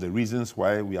some of the reasons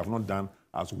why we have not done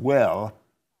as well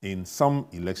in some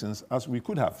elections as we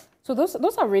could have. So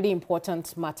those are really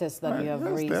important matters that you have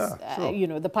raised.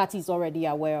 Sure. The party is already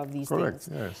aware of these Correct,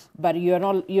 things. yes. But you're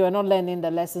not learning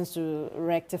the lessons to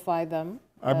rectify them.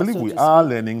 I believe we are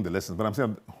learning the lessons, but I'm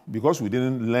saying because we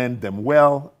didn't learn them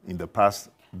well in the past,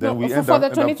 then we end for up the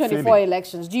 2024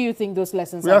 elections, do you think those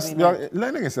lessons have been learned?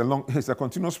 Learning is a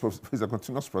continuous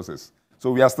process.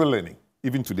 So we are still learning.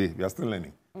 Even today, we are still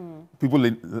learning. People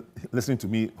listening to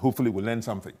me hopefully will learn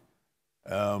something.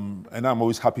 And I'm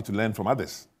always happy to learn from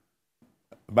others.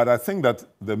 But I think that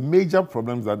the major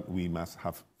problems that we must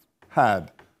have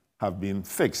had have been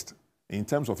fixed in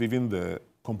terms of even the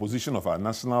composition of our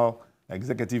National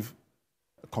Executive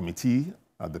Committee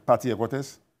at the party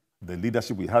headquarters, the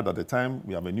leadership we had at the time.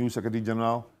 We have a new Secretary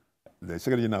General. The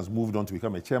Secretary General has moved on to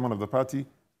become a chairman of the party.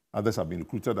 Others have been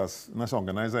recruited as national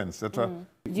organizer, etc.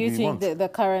 Do you think the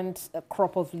current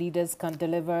crop of leaders can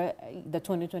deliver the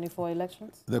 2024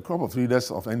 elections? The crop of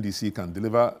leaders of NDC can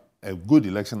deliver a good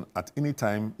election at any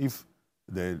time if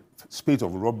the spate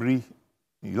of robbery,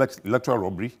 electoral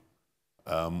robbery,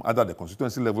 either at the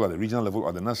constituency level, at the regional level, or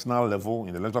at the national level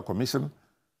in the Electoral Commission,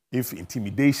 if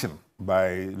intimidation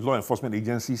by law enforcement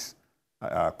agencies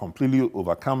are completely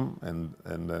overcome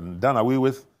and done away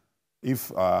with,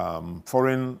 if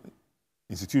foreign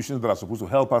institutions that are supposed to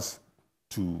help us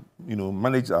to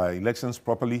manage our elections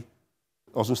properly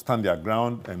also stand their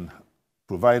ground and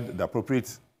provide the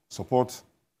appropriate support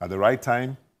at the right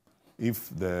time, if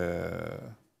the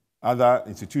other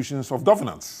institutions of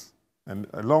governance, and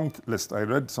a long list, I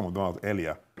read some of them out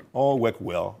earlier, all work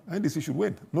well, NDC should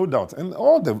win, no doubt. And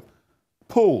all the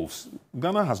polls,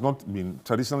 Ghana has not been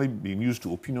traditionally been used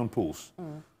to opinion polls.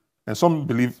 And some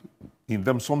believe in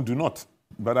them, some do not.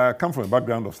 But I come from a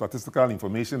background of statistical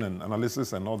information and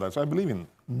analysis and all that, so I believe in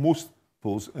most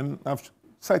polls. And I've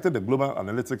cited the Global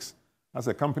Analytics as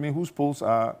a company whose polls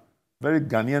are very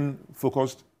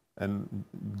Ghanaian-focused and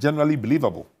generally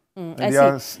believable. And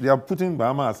they are putting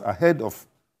Bahama ahead of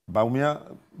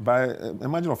Baumia by a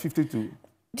margin of 50 to...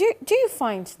 Do you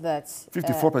find that...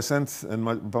 54% and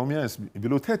Baumia is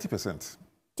below 30%.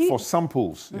 For some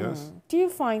polls, yes. Do you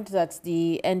find that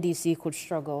the NDC could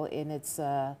struggle in its,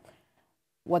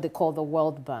 what they call the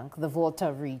World Bank, the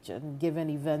Volta region, given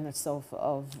events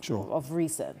of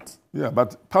recent? Yeah,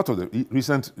 but part of the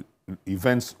recent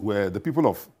events were the people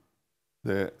of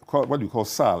what you call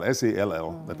SAL,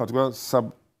 S-A-L-L, the particular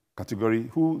subcategory,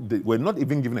 who were not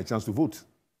even given a chance to vote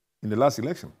in the last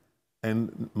election. And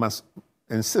we must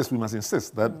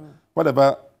insist that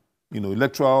whatever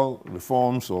electoral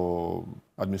reforms or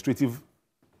administrative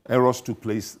errors took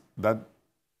place, that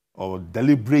or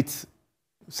deliberate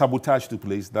sabotage took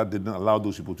place that didn't allow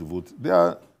those people to vote. They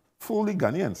are fully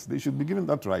Ghanaians. They should be given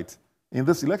that right in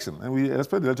this election. And we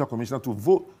expect the Electoral Commissioner to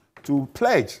vote, to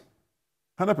pledge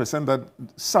 100% that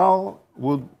SAL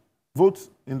will vote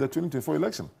in the 2024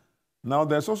 election. Now,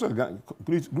 there's also a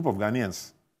group of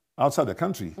Ghanaians outside the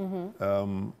country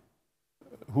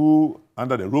who,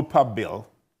 under the ROPA bill,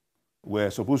 were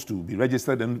supposed to be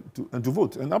registered and to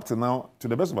vote. And up to now, to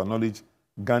the best of our knowledge,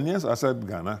 Ghanaians outside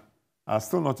Ghana are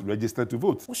still not registered to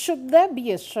vote. Should there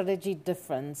be a strategy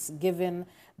difference given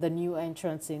the new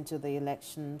entrance into the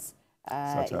elections,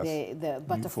 such as the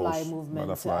butterfly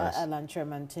movement, Alan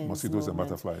Chairman's mosquitoes and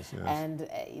butterflies, yes. And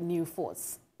new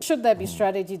force? Should there be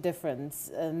strategy difference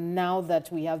now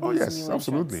that we have these new entrants? Yes,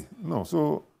 absolutely. No,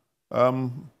 so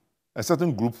a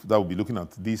certain group that will be looking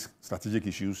at these strategic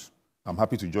issues, I'm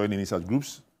happy to join any such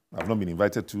groups. I've not been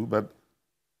invited to, but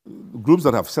groups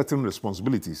that have certain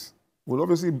responsibilities will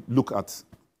obviously look at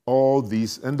all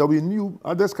these, and there'll be new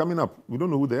others coming up. We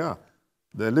don't know who they are.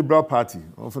 The Liberal Party,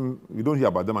 often we don't hear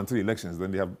about them until elections.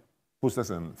 Then they have posters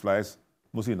and flyers,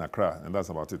 mostly in Accra, and that's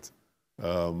about it.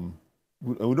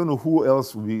 We don't know who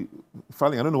else will be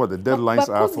filing. I don't know what the deadlines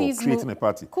are for creating a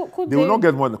party. They will not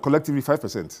get more than collectively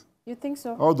 5%. You think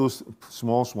so? All those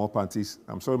small parties.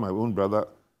 I'm sorry, my own brother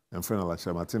and friend Alan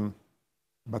Chairman,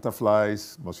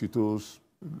 butterflies, mosquitoes,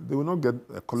 they will not get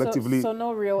collectively so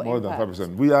no real more impact.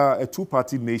 than 5%. We are a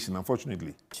two-party nation,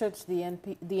 unfortunately. Should the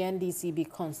NDC be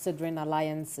considering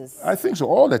alliances? I think so,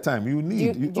 all the time. You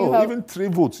need, even 3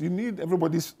 votes. You need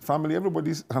everybody's family,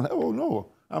 everybody's... Oh, no.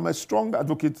 I'm a strong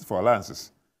advocate for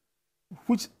alliances,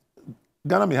 which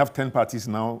Ghana may have 10 parties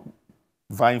now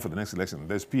vying for the next election.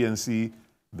 There's PNC,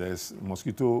 there's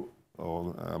Mosquito,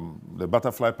 or the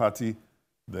Butterfly Party,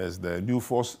 there's the New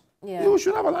Force. Yeah. You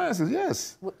should have alliances,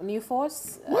 yes. New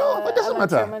Force? Well, it doesn't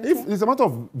matter. If it's a matter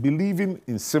of believing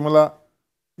in similar,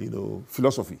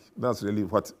 philosophy. That's really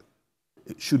what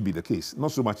it should be the case.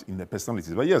 Not so much in the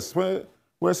personalities. But yes,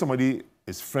 where somebody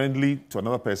is friendly to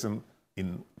another person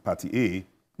in Party A,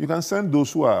 you can send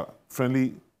those who are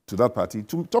friendly to that party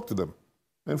to talk to them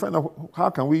and find out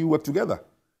how can we work together.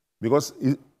 Because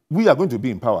we are going to be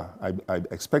in power, I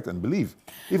expect and believe.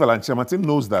 If Alan Chairman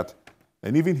knows that,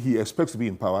 and even he expects to be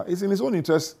in power, it's in his own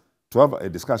interest to have a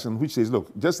discussion which says, look,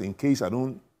 just in case I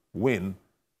don't win,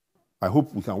 I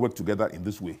hope we can work together in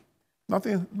this way.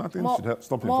 Nothing should stop him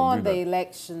from doing that. More on the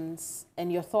elections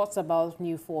and your thoughts about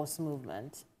New Force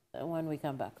movement when we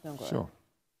come back. Don't go Sure.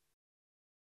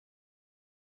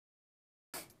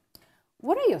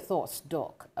 What are your thoughts,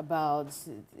 Doc, about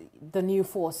the New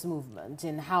Force movement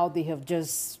and how they have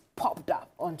just popped up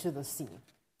onto the scene?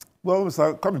 Well,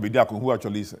 Mr. Kwame Bediako, who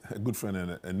actually is a good friend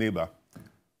and a neighbor,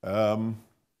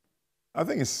 I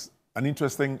think it's an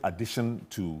interesting addition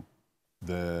to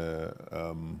the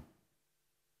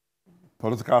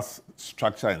political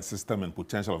structure and system and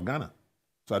potential of Ghana.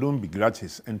 So I don't begrudge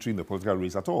his entry in the political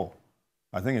race at all.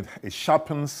 I think it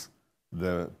sharpens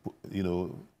the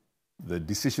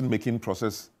decision-making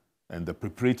process and the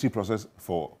preparatory process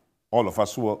for all of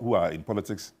us who are in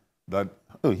politics that,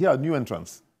 here are new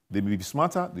entrants. They may be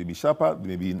smarter, they may be sharper, they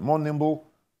may be more nimble.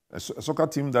 A soccer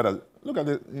team that look at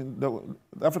the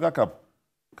Africa Cup.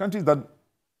 Countries that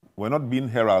were not being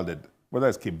heralded, whether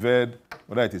it's Cape Verde,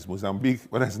 whether it is Mozambique,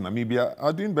 whether it's Namibia,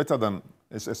 are doing better than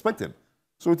is expected.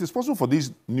 So it is possible for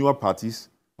these newer parties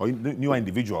or newer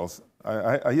individuals.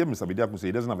 I hear Mr. Bediako say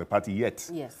he doesn't have a party yet.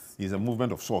 Yes. He's a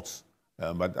movement of sorts.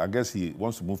 But I guess he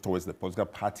wants to move towards the political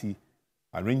party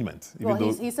arrangement.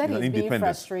 Well, he said he's being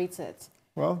frustrated.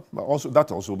 Well,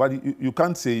 but you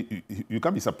can't say, you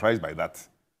can't be surprised by that.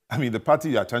 I mean, the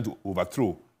party you are trying to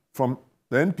overthrow, from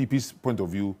the NPP's point of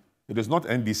view, it is not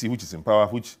NDC which is in power,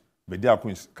 which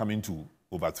Bediako is coming to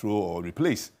overthrow or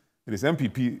replace. It is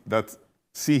NPP that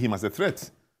see him as a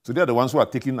threat. So they are the ones who are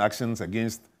taking actions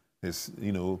against his,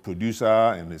 producer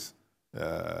and his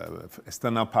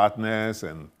external partners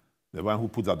and the one who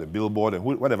puts out the billboard and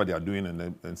whatever they are doing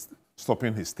and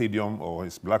stopping his stadium or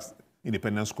his Black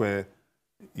Independence Square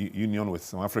union with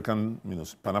some African,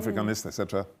 Pan-Africanists,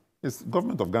 etc. It's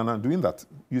government of Ghana doing that,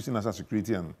 using national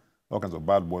security and all kinds of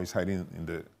bad boys hiding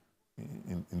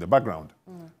in the background.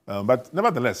 But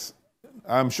nevertheless,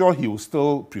 I'm sure he will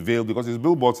still prevail because his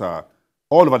billboards are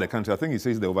all over the country. I think he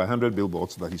says there are over 100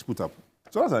 billboards that he's put up.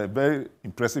 So that's a very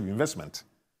impressive investment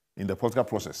in the political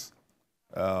process.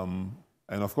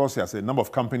 And of course, he has a number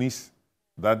of companies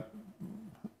that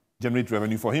generate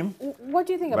revenue for him. What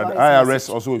do you think about his IRS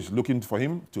message? also is looking for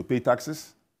him to pay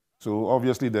taxes. So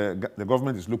obviously the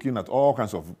government is looking at all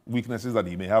kinds of weaknesses that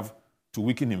he may have to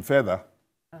weaken him further,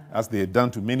 as they have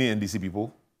done to many NDC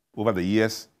people over the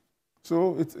years.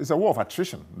 So it's a war of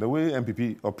attrition. The way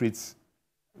MPP operates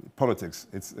politics.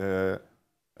 It's a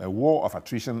war of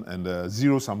attrition and a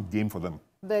zero-sum game for them.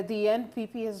 The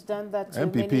NPP has done that to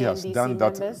NPP many has NDC done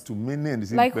members? that to many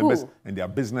NDC like members who? and their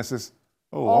businesses.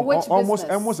 Oh,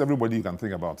 almost everybody you can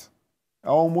think about.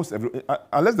 Almost every,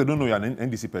 unless they don't know you're an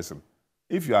NDC person.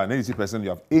 If you are an NDC person, you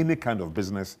have any kind of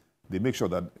business, they make sure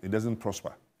that it doesn't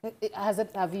prosper.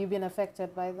 Have you been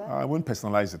affected by that? I won't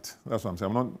personalize it. That's what I'm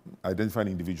saying. I'm not identifying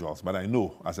individuals, but I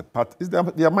know as a part, it's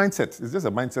their mindset. It's just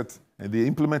a mindset, and they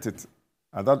implement it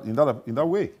in that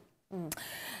way.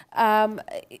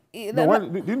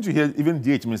 Didn't you hear even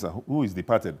DH Minister, who is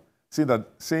departed,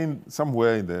 saying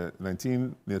somewhere in the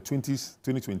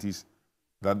 2020s,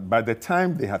 that by the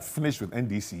time they had finished with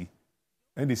NDC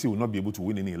will not be able to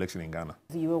win any election in Ghana.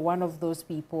 You were one of those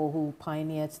people who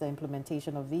pioneered the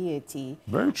implementation of VAT.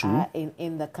 Very true.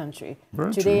 In the country.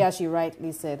 Very Today, true. as you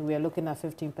rightly said, we are looking at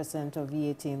 15% of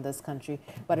VAT in this country,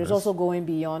 but it's also going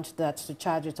beyond that to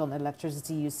charge it on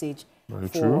electricity usage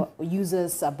for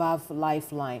users above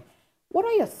Lifeline. What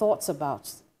are your thoughts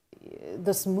about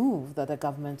this move that the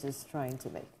government is trying to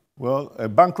make? Well, a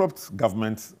bankrupt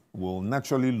government will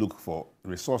naturally look for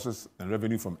resources and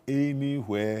revenue from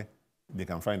anywhere they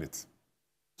can find it.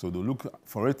 So they'll look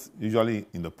for it usually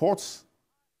in the ports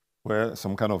where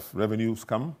some kind of revenues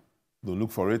come. They'll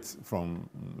look for it from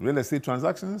real estate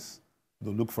transactions.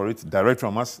 They'll look for it direct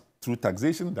from us through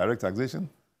taxation, direct taxation,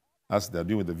 as they're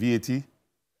doing with the VAT.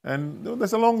 And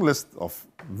there's a long list of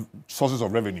sources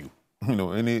of revenue. You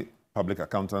know, any public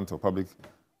accountant or public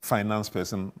finance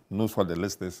person knows what the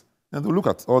list is. And they'll look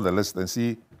at all the list and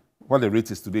see what the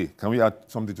rate is today. Can we add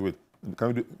something to it? Can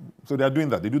we do? So they are doing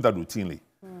that. They do that routinely.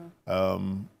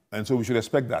 And so we should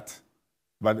expect that.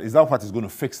 But is that what is going to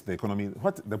fix the economy?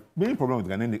 What the main problem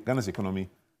with Ghana's economy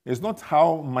is not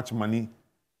how much money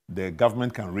the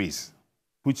government can raise,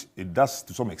 which it does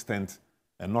to some extent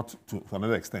and not to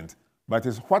another extent, but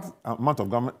it's what amount of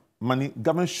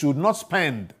government should not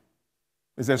spend.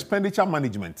 It's expenditure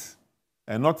management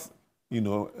and not,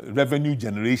 revenue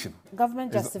generation.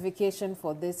 Government justification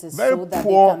for this is very so that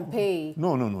poor, they can pay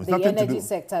it's the energy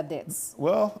sector debts.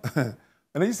 Well,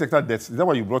 energy sector debts, is that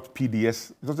why you brought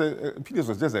PDS? PDS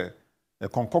was just a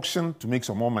concoction to make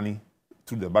some more money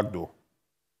through the back door.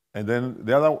 And then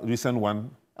the other recent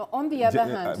one, on the other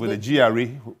hand, with the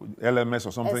GRE, LMS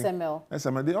or something.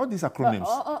 SML. All these acronyms.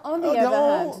 On the other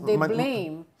hand, they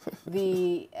blame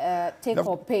the take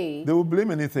or pay. They will blame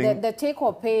anything. The take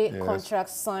or pay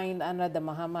contracts signed under the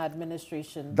Mahama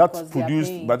administration. That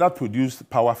produced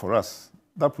power for us.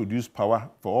 That produced power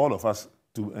for all of us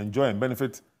to enjoy and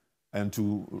benefit and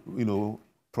to,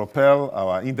 propel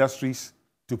our industries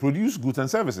to produce goods and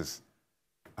services.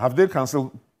 Have they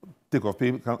cancelled take or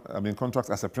pay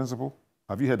contracts as a principle?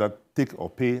 Have you heard that take or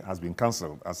pay has been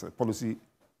cancelled as a policy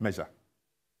measure?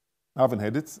 I haven't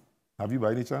heard it. Have you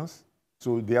by any chance?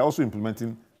 So they are also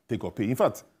implementing take or pay. In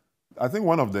fact, I think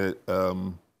one of the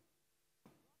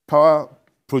power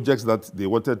projects that they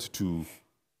wanted to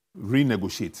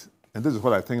renegotiate, and this is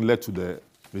what I think led to the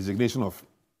resignation of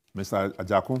Mr.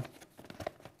 Ajakun,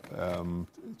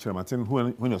 Chairman,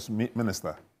 when he was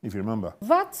minister, if you remember.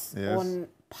 VAT on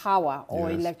power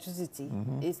or electricity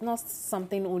is not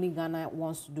something only Ghana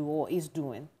wants to do or is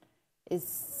doing. It's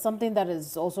something that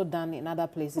is also done in other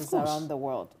places around the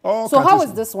world. So how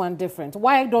is this one different?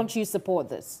 Why don't you support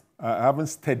this? I haven't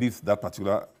studied that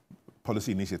particular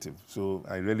policy initiative, so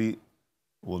I really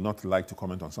will not like to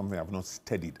comment on something I've not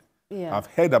studied. I've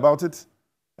heard about it,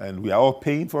 and we are all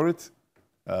paying for it.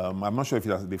 I'm not sure if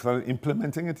they've started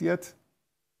implementing it yet.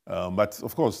 But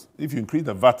of course, if you increase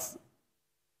the VAT,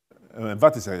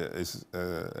 VAT is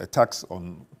a tax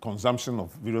on consumption of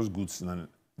various goods in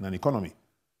an economy.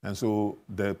 And so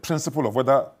the principle of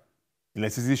whether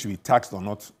electricity should be taxed or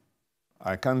not,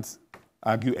 I can't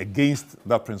argue against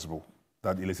that principle,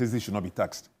 that electricity should not be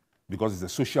taxed because it's a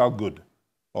social good.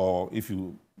 Or if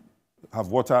you have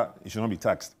water, it should not be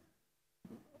taxed.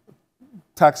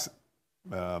 Tax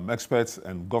experts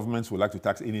and governments would like to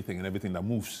tax anything and everything that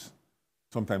moves.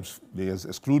 Sometimes they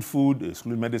exclude food, they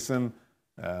exclude medicine.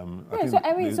 They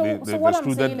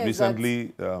excluded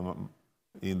recently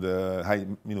in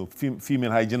the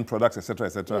female hygiene products, etc.,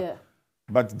 etc. Yeah.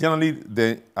 But generally,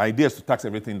 the idea is to tax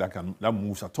everything that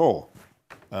moves at all.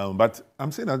 But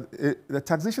I'm saying that the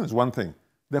taxation is one thing.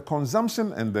 The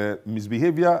consumption and the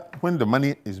misbehavior when the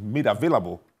money is made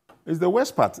available is the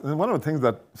worst part. And one of the things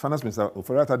that Finance Minister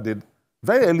Oforiatta did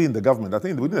very early in the government, I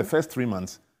think within the first 3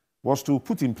 months, was to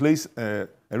put in place a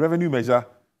revenue measure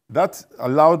that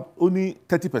allowed only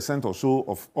 30% or so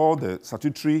of all the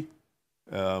statutory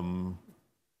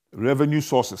revenue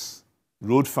sources,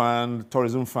 road fund,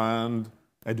 tourism fund,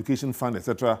 education fund,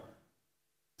 etc.,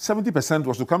 70%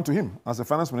 was to come to him as a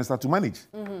finance minister to manage.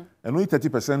 And only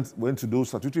 30% went to those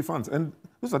statutory funds. And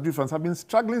those statutory funds have been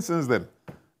struggling since then.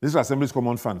 This is Assembly's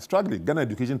Common Fund, struggling. Ghana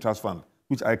Education Trust Fund,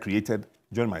 which I created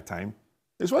during my time.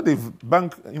 It's what they've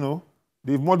banked,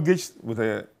 they've mortgaged with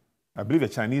I believe, a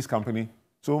Chinese company.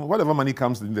 So whatever money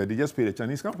comes in there, they just pay the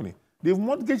Chinese company. They've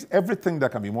mortgaged everything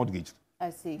that can be mortgaged.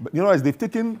 I see. But as they've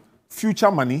taken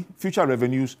future money, future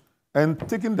revenues, and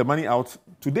taken the money out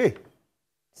today.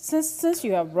 Since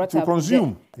you have brought to up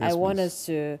consume. Yes, I want us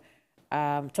to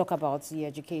talk about the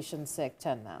education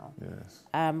sector now. Yes.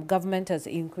 Government has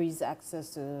increased access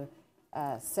to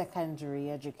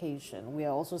secondary education. We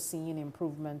are also seeing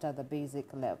improvement at the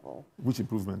basic level. Which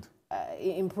improvement?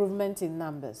 Improvement in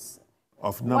numbers.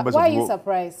 Of numbers. Why are you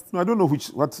surprised? No, I don't know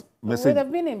what message. Would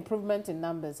have been improvement in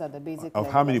numbers at the basic level.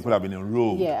 Of how many people have been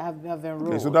enrolled? Yeah, have enrolled.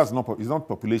 Okay, so that's not, it's not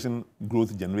population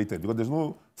growth generated, because there's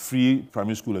no free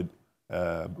primary school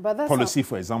policy,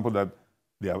 for example, that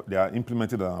they are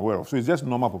implemented and aware of. So it's just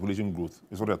normal population growth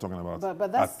is what they're talking about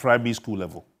but that's, at primary school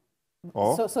level.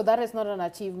 So that is not an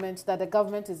achievement that the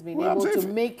government has been able to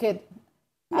make it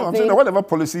I'm saying that whatever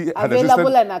policy had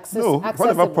available and accessible.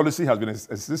 Whatever policy has been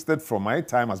existed from my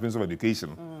time as Minister of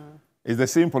Education is the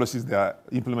same policies they are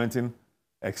implementing,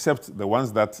 except the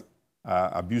ones that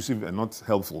are abusive and not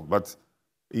helpful. But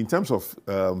in terms of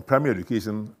primary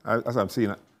education, as I'm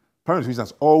saying, primary education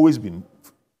has always been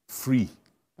free.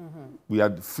 We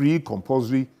had free,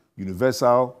 compulsory,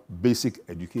 universal, basic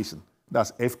education.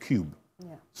 That's F cube.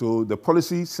 Yeah. So the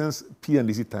policy since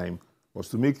PNDC time was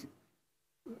to make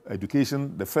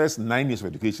education, the first 9 years of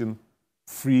education,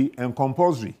 free and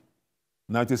compulsory.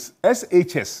 Now it is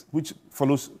SHS, which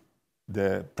follows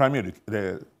the primary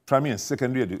and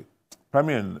secondary,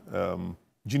 primary and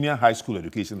junior high school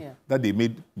education that they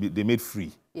made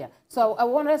free. Yeah. So I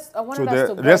want us so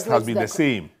the rest has been the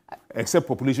same, except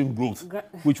population growth,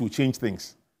 which will change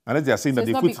things. Unless they are saying so that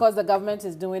they it's not because the government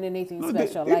is doing anything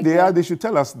special. If they should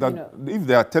tell us that if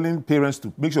they are telling parents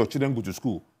to make sure children go to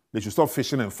school, they should stop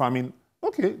fishing and farming.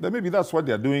 Okay, then maybe that's what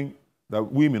they are doing that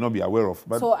we may not be aware of.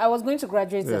 But so I was going to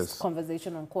graduate this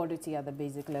conversation on quality at the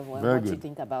basic level and what you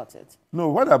think about it. No,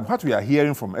 what we are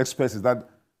hearing from experts is that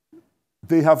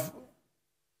they have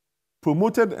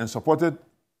promoted and supported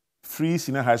free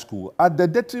senior high school to the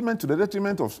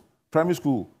detriment of primary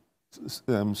school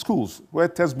schools, where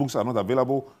textbooks are not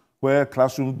available, where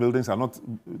classroom buildings are not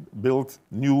built,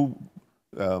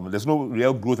 there's no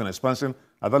real growth and expansion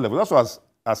at that level. That's why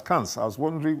as cans, I was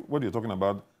wondering what you're talking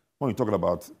about when you're talking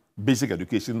about basic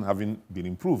education having been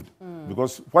improved.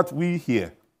 Because what we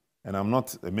hear, and I'm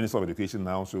not a Minister of Education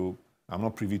now, so I'm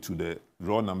not privy to the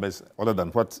raw numbers other than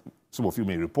what some of you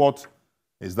may report,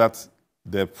 is that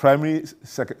the primary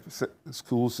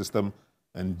school system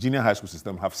and junior high school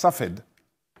system have suffered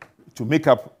to make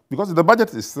up, because the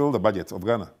budget is still the budget of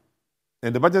Ghana.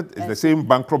 And the budget is the same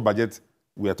bankrupt budget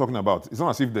we are talking about. It's not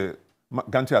as if the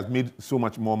country has made so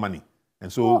much more money.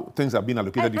 And so things are being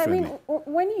allocated differently. I mean,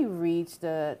 when you read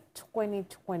the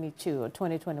 2022 or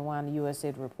 2021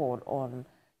 USAID report on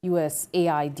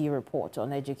USAID report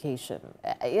on education,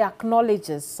 it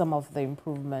acknowledges some of the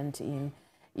improvement in,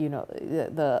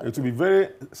 the... It will be very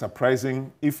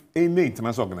surprising if any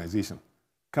international organization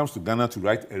comes to Ghana to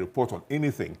write a report on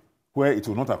anything where it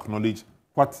will not acknowledge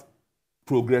what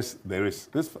progress there is.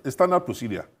 This is standard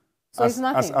procedure. So it's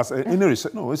nothing.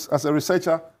 As a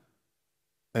researcher,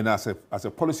 and as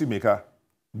a policy maker,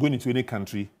 going into any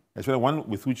country, especially one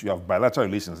with which you have bilateral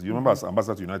relations, you remember as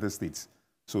ambassador to the United States,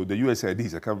 so the USAID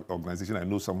is an organization I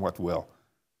know somewhat well.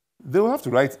 They will have to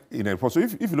write in a report. So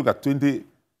if you look at 20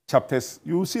 chapters,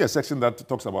 you will see a section that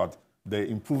talks about the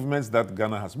improvements that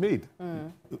Ghana has made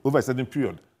over a certain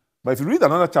period. But if you read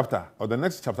another chapter or the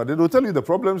next chapter, they will tell you the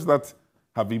problems that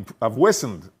have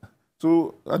worsened.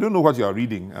 So I don't know what you are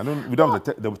reading. We don't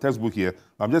have the textbook here.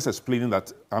 I'm just explaining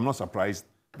that I'm not surprised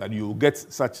that you get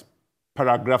such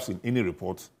paragraphs in any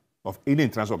report of any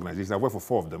international organization. I've worked for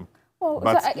 4 of them. Well,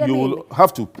 but so you will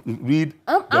have to read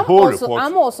the whole report.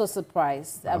 I'm also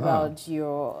surprised about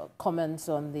your comments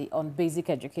on basic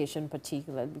education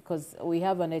particularly, because we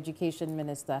have an education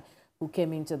minister who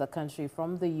came into the country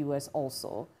from the US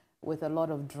also with a lot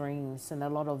of dreams and a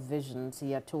lot of visions.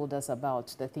 He had told us about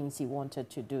the things he wanted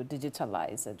to do,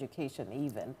 digitalize education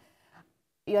even.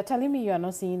 You're telling me you are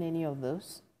not seeing any of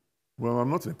those? Well, I'm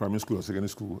not in a primary school or secondary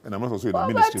school, and I'm not also in the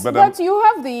ministry. But you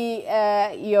have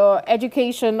your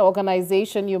education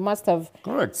organization. You must have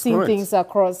seen things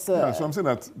across. Yeah, so I'm saying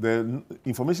that the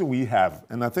information we have,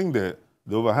 and I think the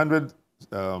over 100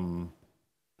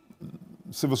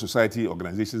 civil society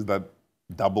organizations that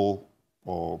double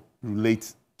or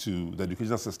relate to the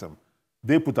educational system,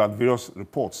 they put out various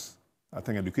reports I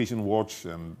think Education Watch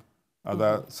and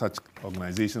other such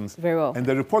organizations. Very well. And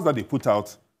the report that they put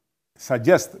out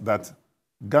suggests that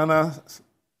Ghana's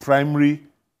primary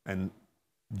and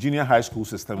junior high school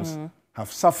systems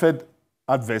have suffered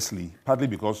adversely, partly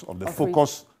because of the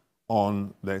focus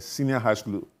on the senior high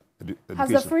school education. Has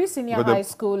the free senior high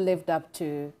school lived up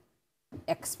to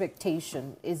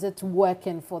expectation? Is it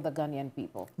working for the Ghanaian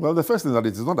people? Well, the first thing is that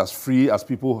it is not as free as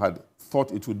people had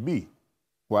thought it would be.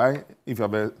 Why? If you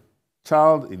have a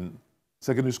child in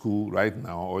secondary school right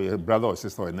now, or a brother or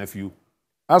sister or a nephew,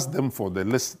 ask them for the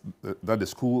list that the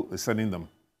school is sending them,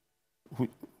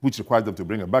 which requires them to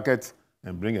bring a bucket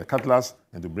and bring a cutlass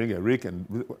and to bring a rake and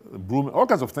broom, all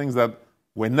kinds of things that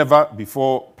were never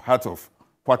before part of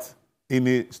what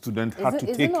any student had to take.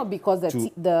 Is it not because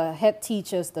the head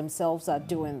teachers themselves are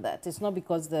doing that? It's not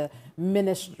because the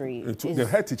ministry The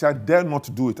head teacher dare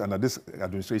not do it under this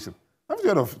administration. I've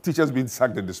heard of teachers being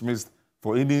sacked and dismissed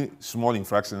for any small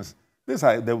infractions. These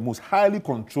are the most highly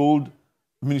controlled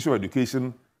Ministry of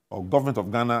Education or Government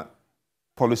of Ghana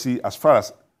policy as far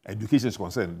as education is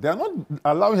concerned. They are not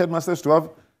allowing headmasters to have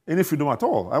any freedom at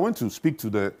all. I went to speak to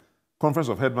the Conference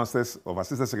of Headmasters of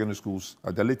Assisted Secondary Schools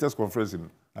at the latest conference in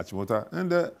Achimota,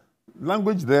 and the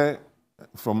language there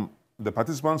from the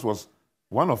participants was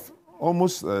one of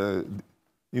almost,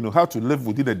 how to live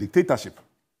within a dictatorship,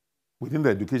 within the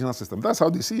educational system. That's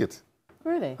how they see it.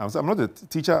 Really? I'm not a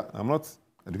teacher, I'm not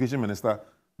education minister,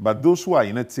 but those who are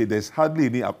in it say there's hardly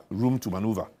any room to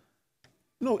maneuver.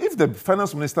 No, if the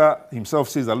finance minister himself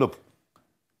says that, look,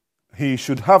 he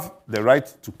should have the right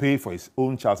to pay for his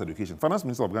own child's education, Finance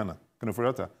Minister of Ghana, Kenneth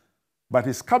Ofori-Atta, but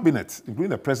his cabinet, including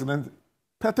the president,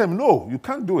 tell him, no, you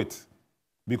can't do it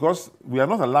because we are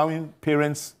not allowing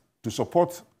parents to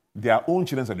support their own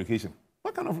children's education.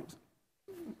 What kind of,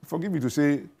 forgive me to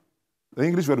say, the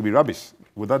English word would be rubbish,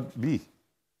 would that be?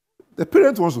 The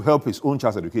parent wants to help his own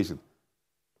child's education,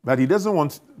 but he doesn't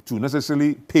want to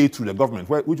necessarily pay through the government,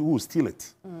 who will steal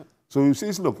it. So he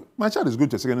says, look, my child is going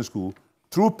to secondary school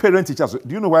through parent-teachers.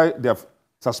 Do you know why they have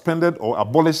suspended or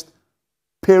abolished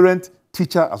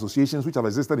parent-teacher associations, which have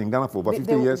existed in Ghana for over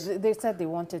 50 years? They said they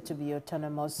wanted to be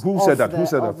autonomous. Who said that? Who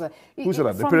said that? Who said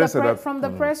that? The parents said that? From the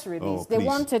press release. They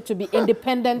wanted to be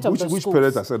independent of the schools. Which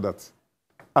parent has said that?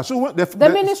 So the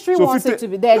ministry wants it to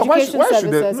be, the education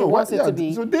services wants it to be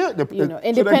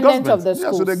independent of the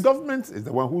schools. So the government is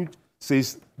the one who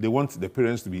says they want the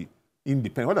parents to be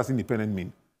independent. What does independent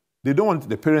mean? They don't want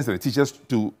the parents and the teachers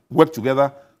to work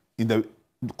together in the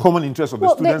common interest of the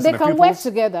students and the pupils. They can work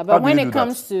together, but when it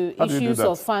comes to issues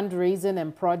of fundraising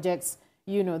and projects,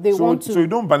 they want to... So you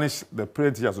don't banish the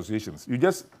parent-teacher associations. You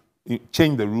just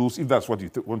change the rules, if that's what you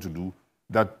want to do,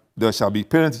 that there shall be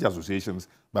parent-teacher associations.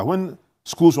 But when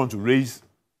schools want to raise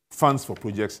funds for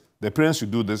projects, the parents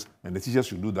should do this, and the teachers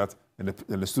should do that, and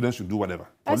the students should do whatever.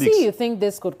 I see you think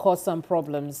this could cause some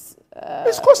problems.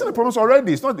 It's causing the problems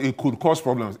already. It's not it could cause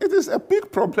problems. It is a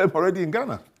big problem already in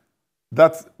Ghana.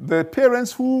 That the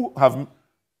parents who have...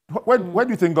 Where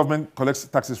do you think government collects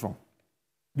taxes from?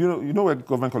 Do you know where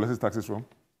government collects taxes from?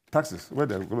 Taxes. Where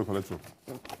the government collects from?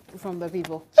 From the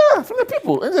people. Yeah, from the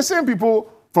people. And the same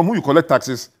people from who you collect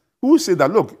taxes who say that,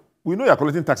 look, we know you're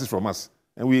collecting taxes from us,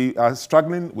 and we are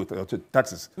struggling with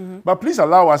taxes. But please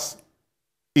allow us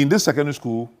in this secondary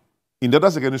school, in the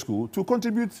other secondary school, to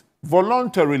contribute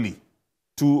voluntarily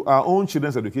to our own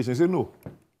children's education. You say, no.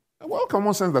 What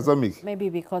common sense does that make? Maybe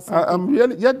because... I'm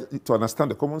really yet to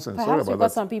understand the common sense. Perhaps Sorry about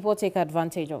because that. some people take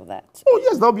advantage of that. Oh,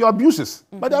 yes, there'll be abuses.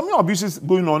 But there are no abuses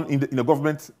going on in the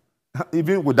government,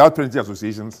 even without parent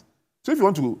associations. So if you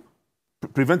want to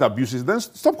prevent abuses, then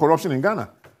stop corruption in Ghana.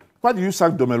 Why did you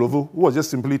sack Domelovo, who was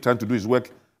just simply trying to do his work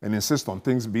and insist on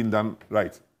things being done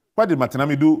right? Why did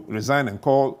Matanamidu resign and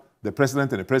call the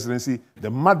president and the presidency the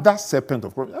mother serpent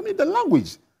of corruption? I mean, the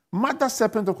language, mother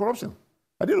serpent of corruption.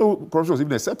 I didn't know corruption was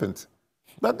even a serpent.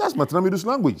 But that's Matanamidu's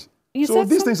language. So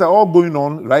these things are all going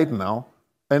on right now.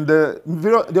 And there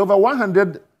are over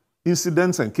 100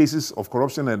 incidents and cases of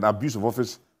corruption and abuse of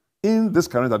office in this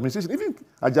current administration. Even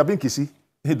Ajabin Kisi,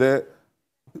 the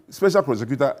special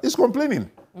prosecutor, is complaining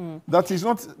that he's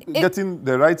not getting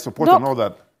the right support and all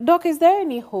that. Doc, is there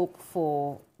any hope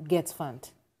for Get Fund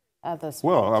at this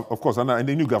point? Well, of course, in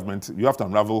the new government, you have to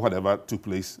unravel whatever took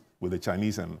place with the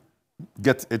Chinese and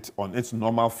get it on its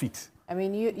normal feet. I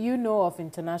mean, you know of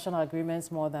international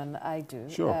agreements more than I do.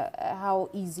 Sure. How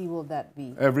easy will that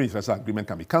be? Every international agreement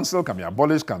can be cancelled, can be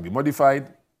abolished, can be modified.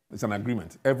 It's an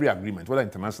agreement. Every agreement, whether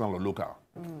international or local,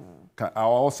 are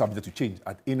all subject to change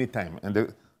at any time. And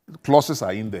the clauses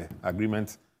are in the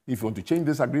agreement. If you want to change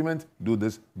this agreement, do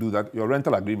this, do that. Your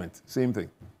rental agreement, same thing.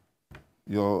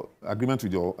 Your agreement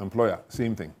with your employer,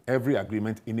 same thing. Every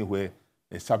agreement anywhere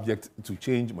is subject to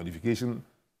change, modification,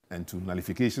 and to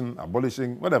nullification,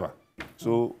 abolishing, whatever.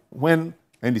 So when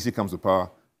NDC comes to power,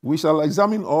 we shall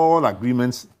examine all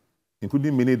agreements,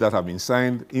 including many that have been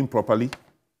signed improperly,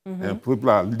 and people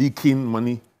are leaking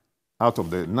money out of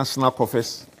the national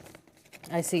coffers.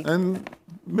 I see. And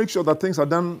make sure that things are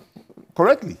done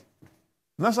correctly.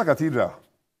 National Cathedral.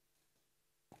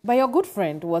 But your good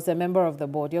friend was a member of the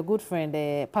board. Your good friend,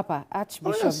 Papa,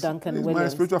 Archbishop Duncan He's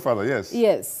Williams. my spiritual father, yes.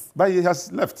 Yes. But he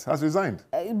has left, has resigned.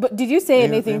 But did you say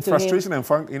anything in to him? frustration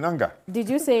and in anger. Did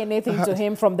you say anything to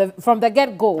him from the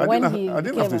get-go when I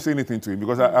didn't have to say anything to him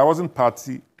because I wasn't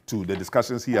party to the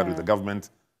discussions he had with the government,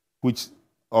 which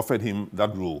offered him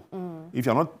that role. If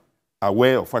you're not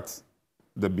aware of what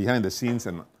the behind the scenes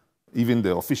and even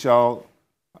the official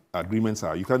agreements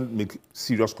are, you can't make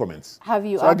serious comments. Have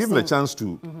you? So I gave him a chance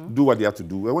to do what he had to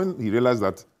do. And when he realized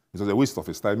that it was a waste of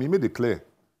his time, he made it clear,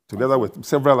 together with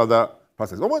several other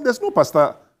pastors. Oh, well, there's no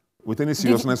pastor with any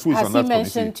seriousness who is on that committee.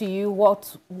 Has he mentioned to you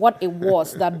what it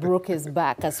was that broke his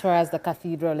back as far as the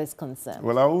cathedral is concerned?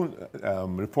 Well, I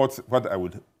won't report what I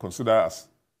would consider as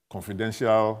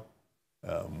confidential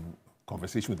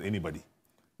conversation with anybody.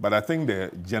 But I think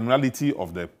the generality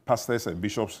of the pastors and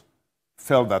bishops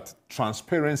felt that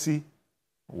transparency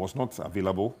was not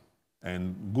available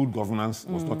and good governance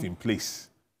was not in place.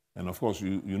 And of course,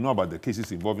 you know about the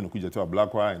cases involving Okudzeto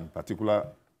Ablakwa and particular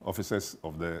officers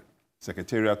of the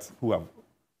Secretariat who have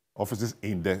offices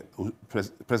in the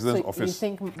President's office. You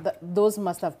think that those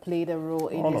must have played a role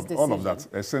in his decision? All of that,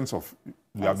 a sense of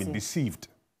we have been deceived.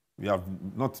 We're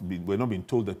not being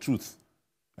told the truth.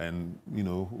 And,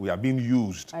 we are being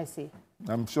used. I see.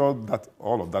 I'm sure that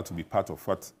all of that will be part of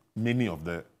what many of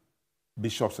the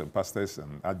bishops and pastors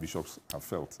and archbishops have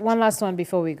felt. One last one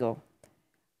before we go.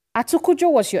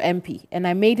 Atukujo was your MP, and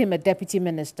I made him a deputy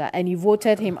minister, and you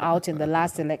voted him out in the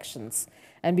last elections.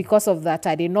 And because of that,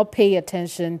 I did not pay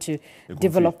attention to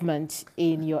development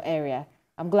in your area.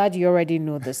 I'm glad you already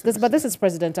know this. But this is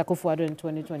President Akufo-Addo in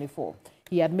 2024.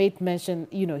 He had made mention,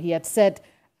 he had said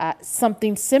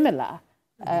something similar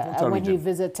when he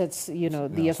visited,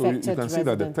 the affected so you can see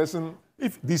that the person,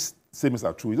 if these statements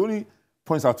are true, it only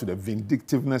points out to the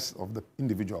vindictiveness of the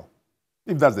individual.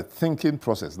 If that's the thinking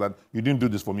process, that you didn't do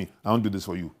this for me, I won't do this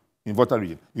for you. In Volta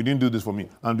region, you didn't do this for me,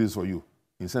 I won't do this for you.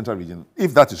 In Central region,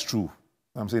 if that is true,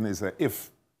 I'm saying it's a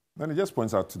if, then it just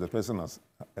points out to the person as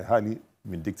a highly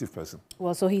vindictive person.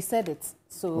 Well, so he said it.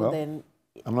 So then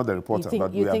I'm not the reporter, but we are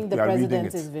reading it. You think the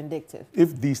president is vindictive?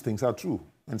 If these things are true,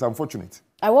 and it's unfortunate.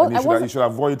 You should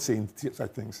avoid saying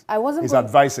such things. His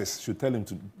advisors should tell him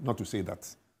not to say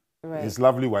that. Right. His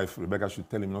lovely wife, Rebecca, should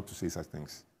tell him not to say such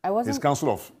things. His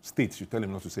Council of State should tell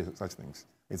him not to say such things.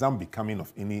 It's unbecoming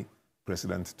of any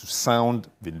president to sound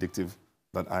vindictive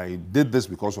that I did this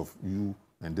because of you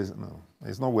and this. No,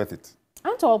 it's not worth it.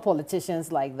 Aren't all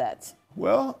politicians like that?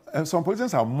 Well, and some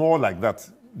politicians are more like that.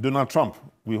 Donald Trump,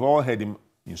 we've all heard him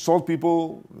insult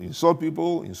people,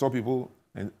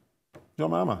 and John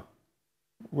Mahama,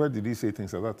 where did he say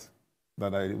things like that?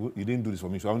 That you didn't do this for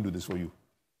me, so I won't do this for you.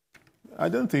 I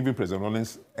don't think even President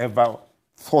Rawlings ever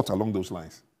thought along those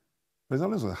lines.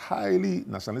 President Rawlings was a highly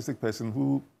nationalistic person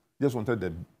who just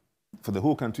wanted for the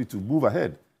whole country to move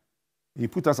ahead. He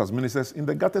put us as ministers in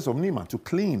the gutters of Nima to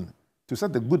clean, to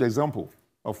set the good example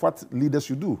of what leaders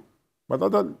should do. But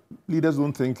other leaders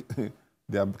don't think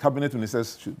their cabinet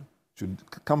ministers should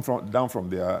come down from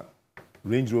their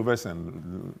Range Rovers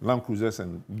and Land Cruisers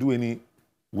and do any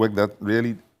work that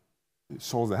really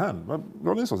shows the hand. But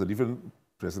Rawlings was a different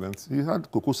president. He had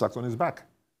cocoa sacks on his back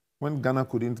when Ghana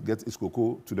couldn't get its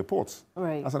cocoa to the ports.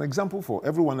 Right. As an example for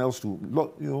everyone else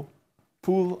to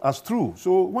pull us through.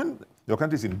 So when your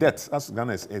country is in debt, as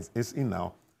Ghana is in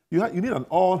now, you need an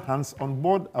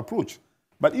all-hands-on-board approach.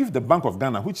 But if the Bank of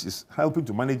Ghana, which is helping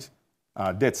to manage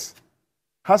our debts,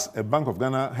 has a Bank of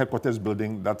Ghana headquarters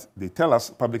building that they tell us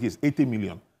publicly is 80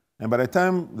 million, and by the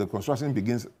time the construction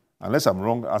begins, unless I'm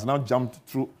wrong, has now jumped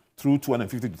through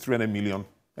 250 to 300 million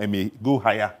and may go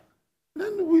higher,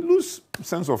 then we lose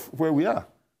sense of where we are.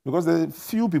 Because there are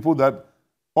few people that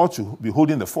ought to be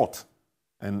holding the fort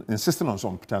and insisting on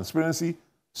some transparency,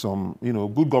 some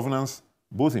good governance,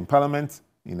 both in Parliament,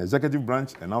 in executive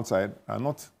branch, and outside, are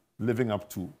not living up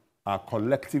to our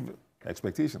collective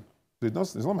expectation.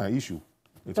 It's not my issue.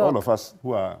 It's all of us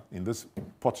who are in this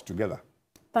pot together.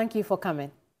 Thank you for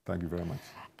coming. Thank you very much.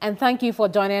 And thank you for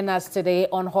joining us today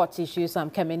on Hot Issues.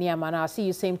 I'm Kemini Amana. I'll see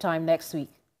you same time next week.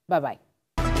 Bye-bye.